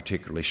 tonight I'm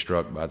particularly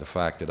struck by the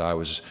fact that I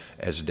was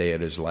as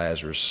dead as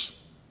Lazarus.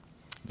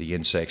 The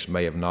insects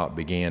may have not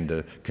began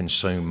to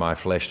consume my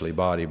fleshly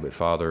body, but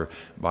Father,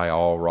 by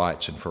all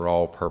rights and for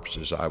all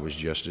purposes, I was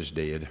just as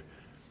dead.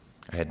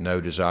 I had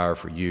no desire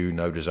for you,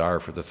 no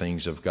desire for the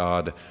things of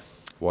God.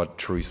 What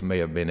truth may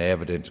have been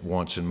evident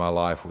once in my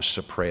life was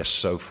suppressed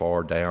so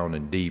far down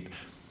and deep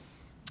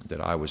that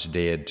I was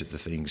dead to the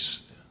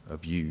things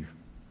of you.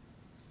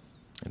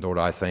 And Lord,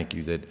 I thank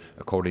you that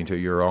according to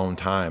your own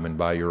time and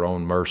by your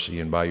own mercy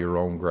and by your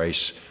own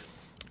grace,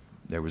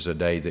 there was a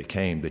day that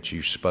came that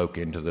you spoke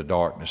into the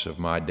darkness of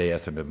my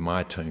death and of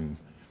my tomb.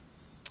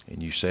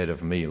 And you said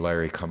of me,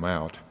 Larry, come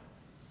out.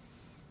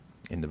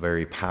 And the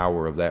very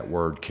power of that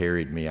word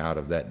carried me out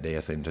of that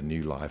death into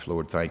new life.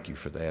 Lord, thank you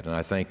for that. And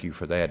I thank you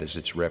for that as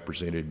it's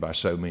represented by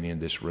so many in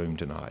this room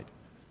tonight.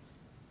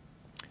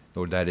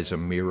 Lord, that is a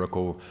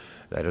miracle.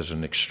 That is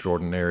an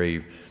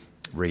extraordinary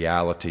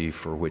reality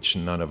for which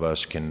none of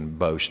us can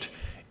boast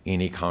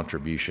any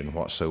contribution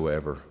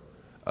whatsoever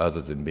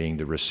other than being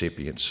the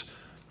recipients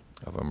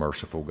of a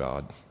merciful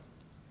God.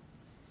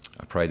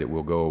 I pray that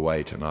we'll go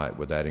away tonight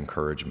with that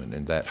encouragement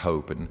and that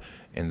hope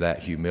and that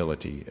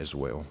humility as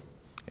well.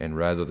 And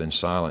rather than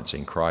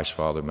silencing Christ,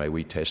 Father, may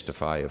we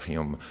testify of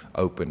him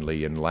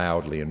openly and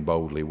loudly and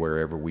boldly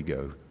wherever we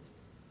go.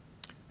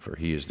 For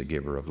he is the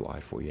giver of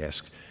life. We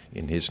ask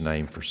in his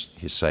name for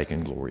his sake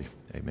and glory.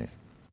 Amen.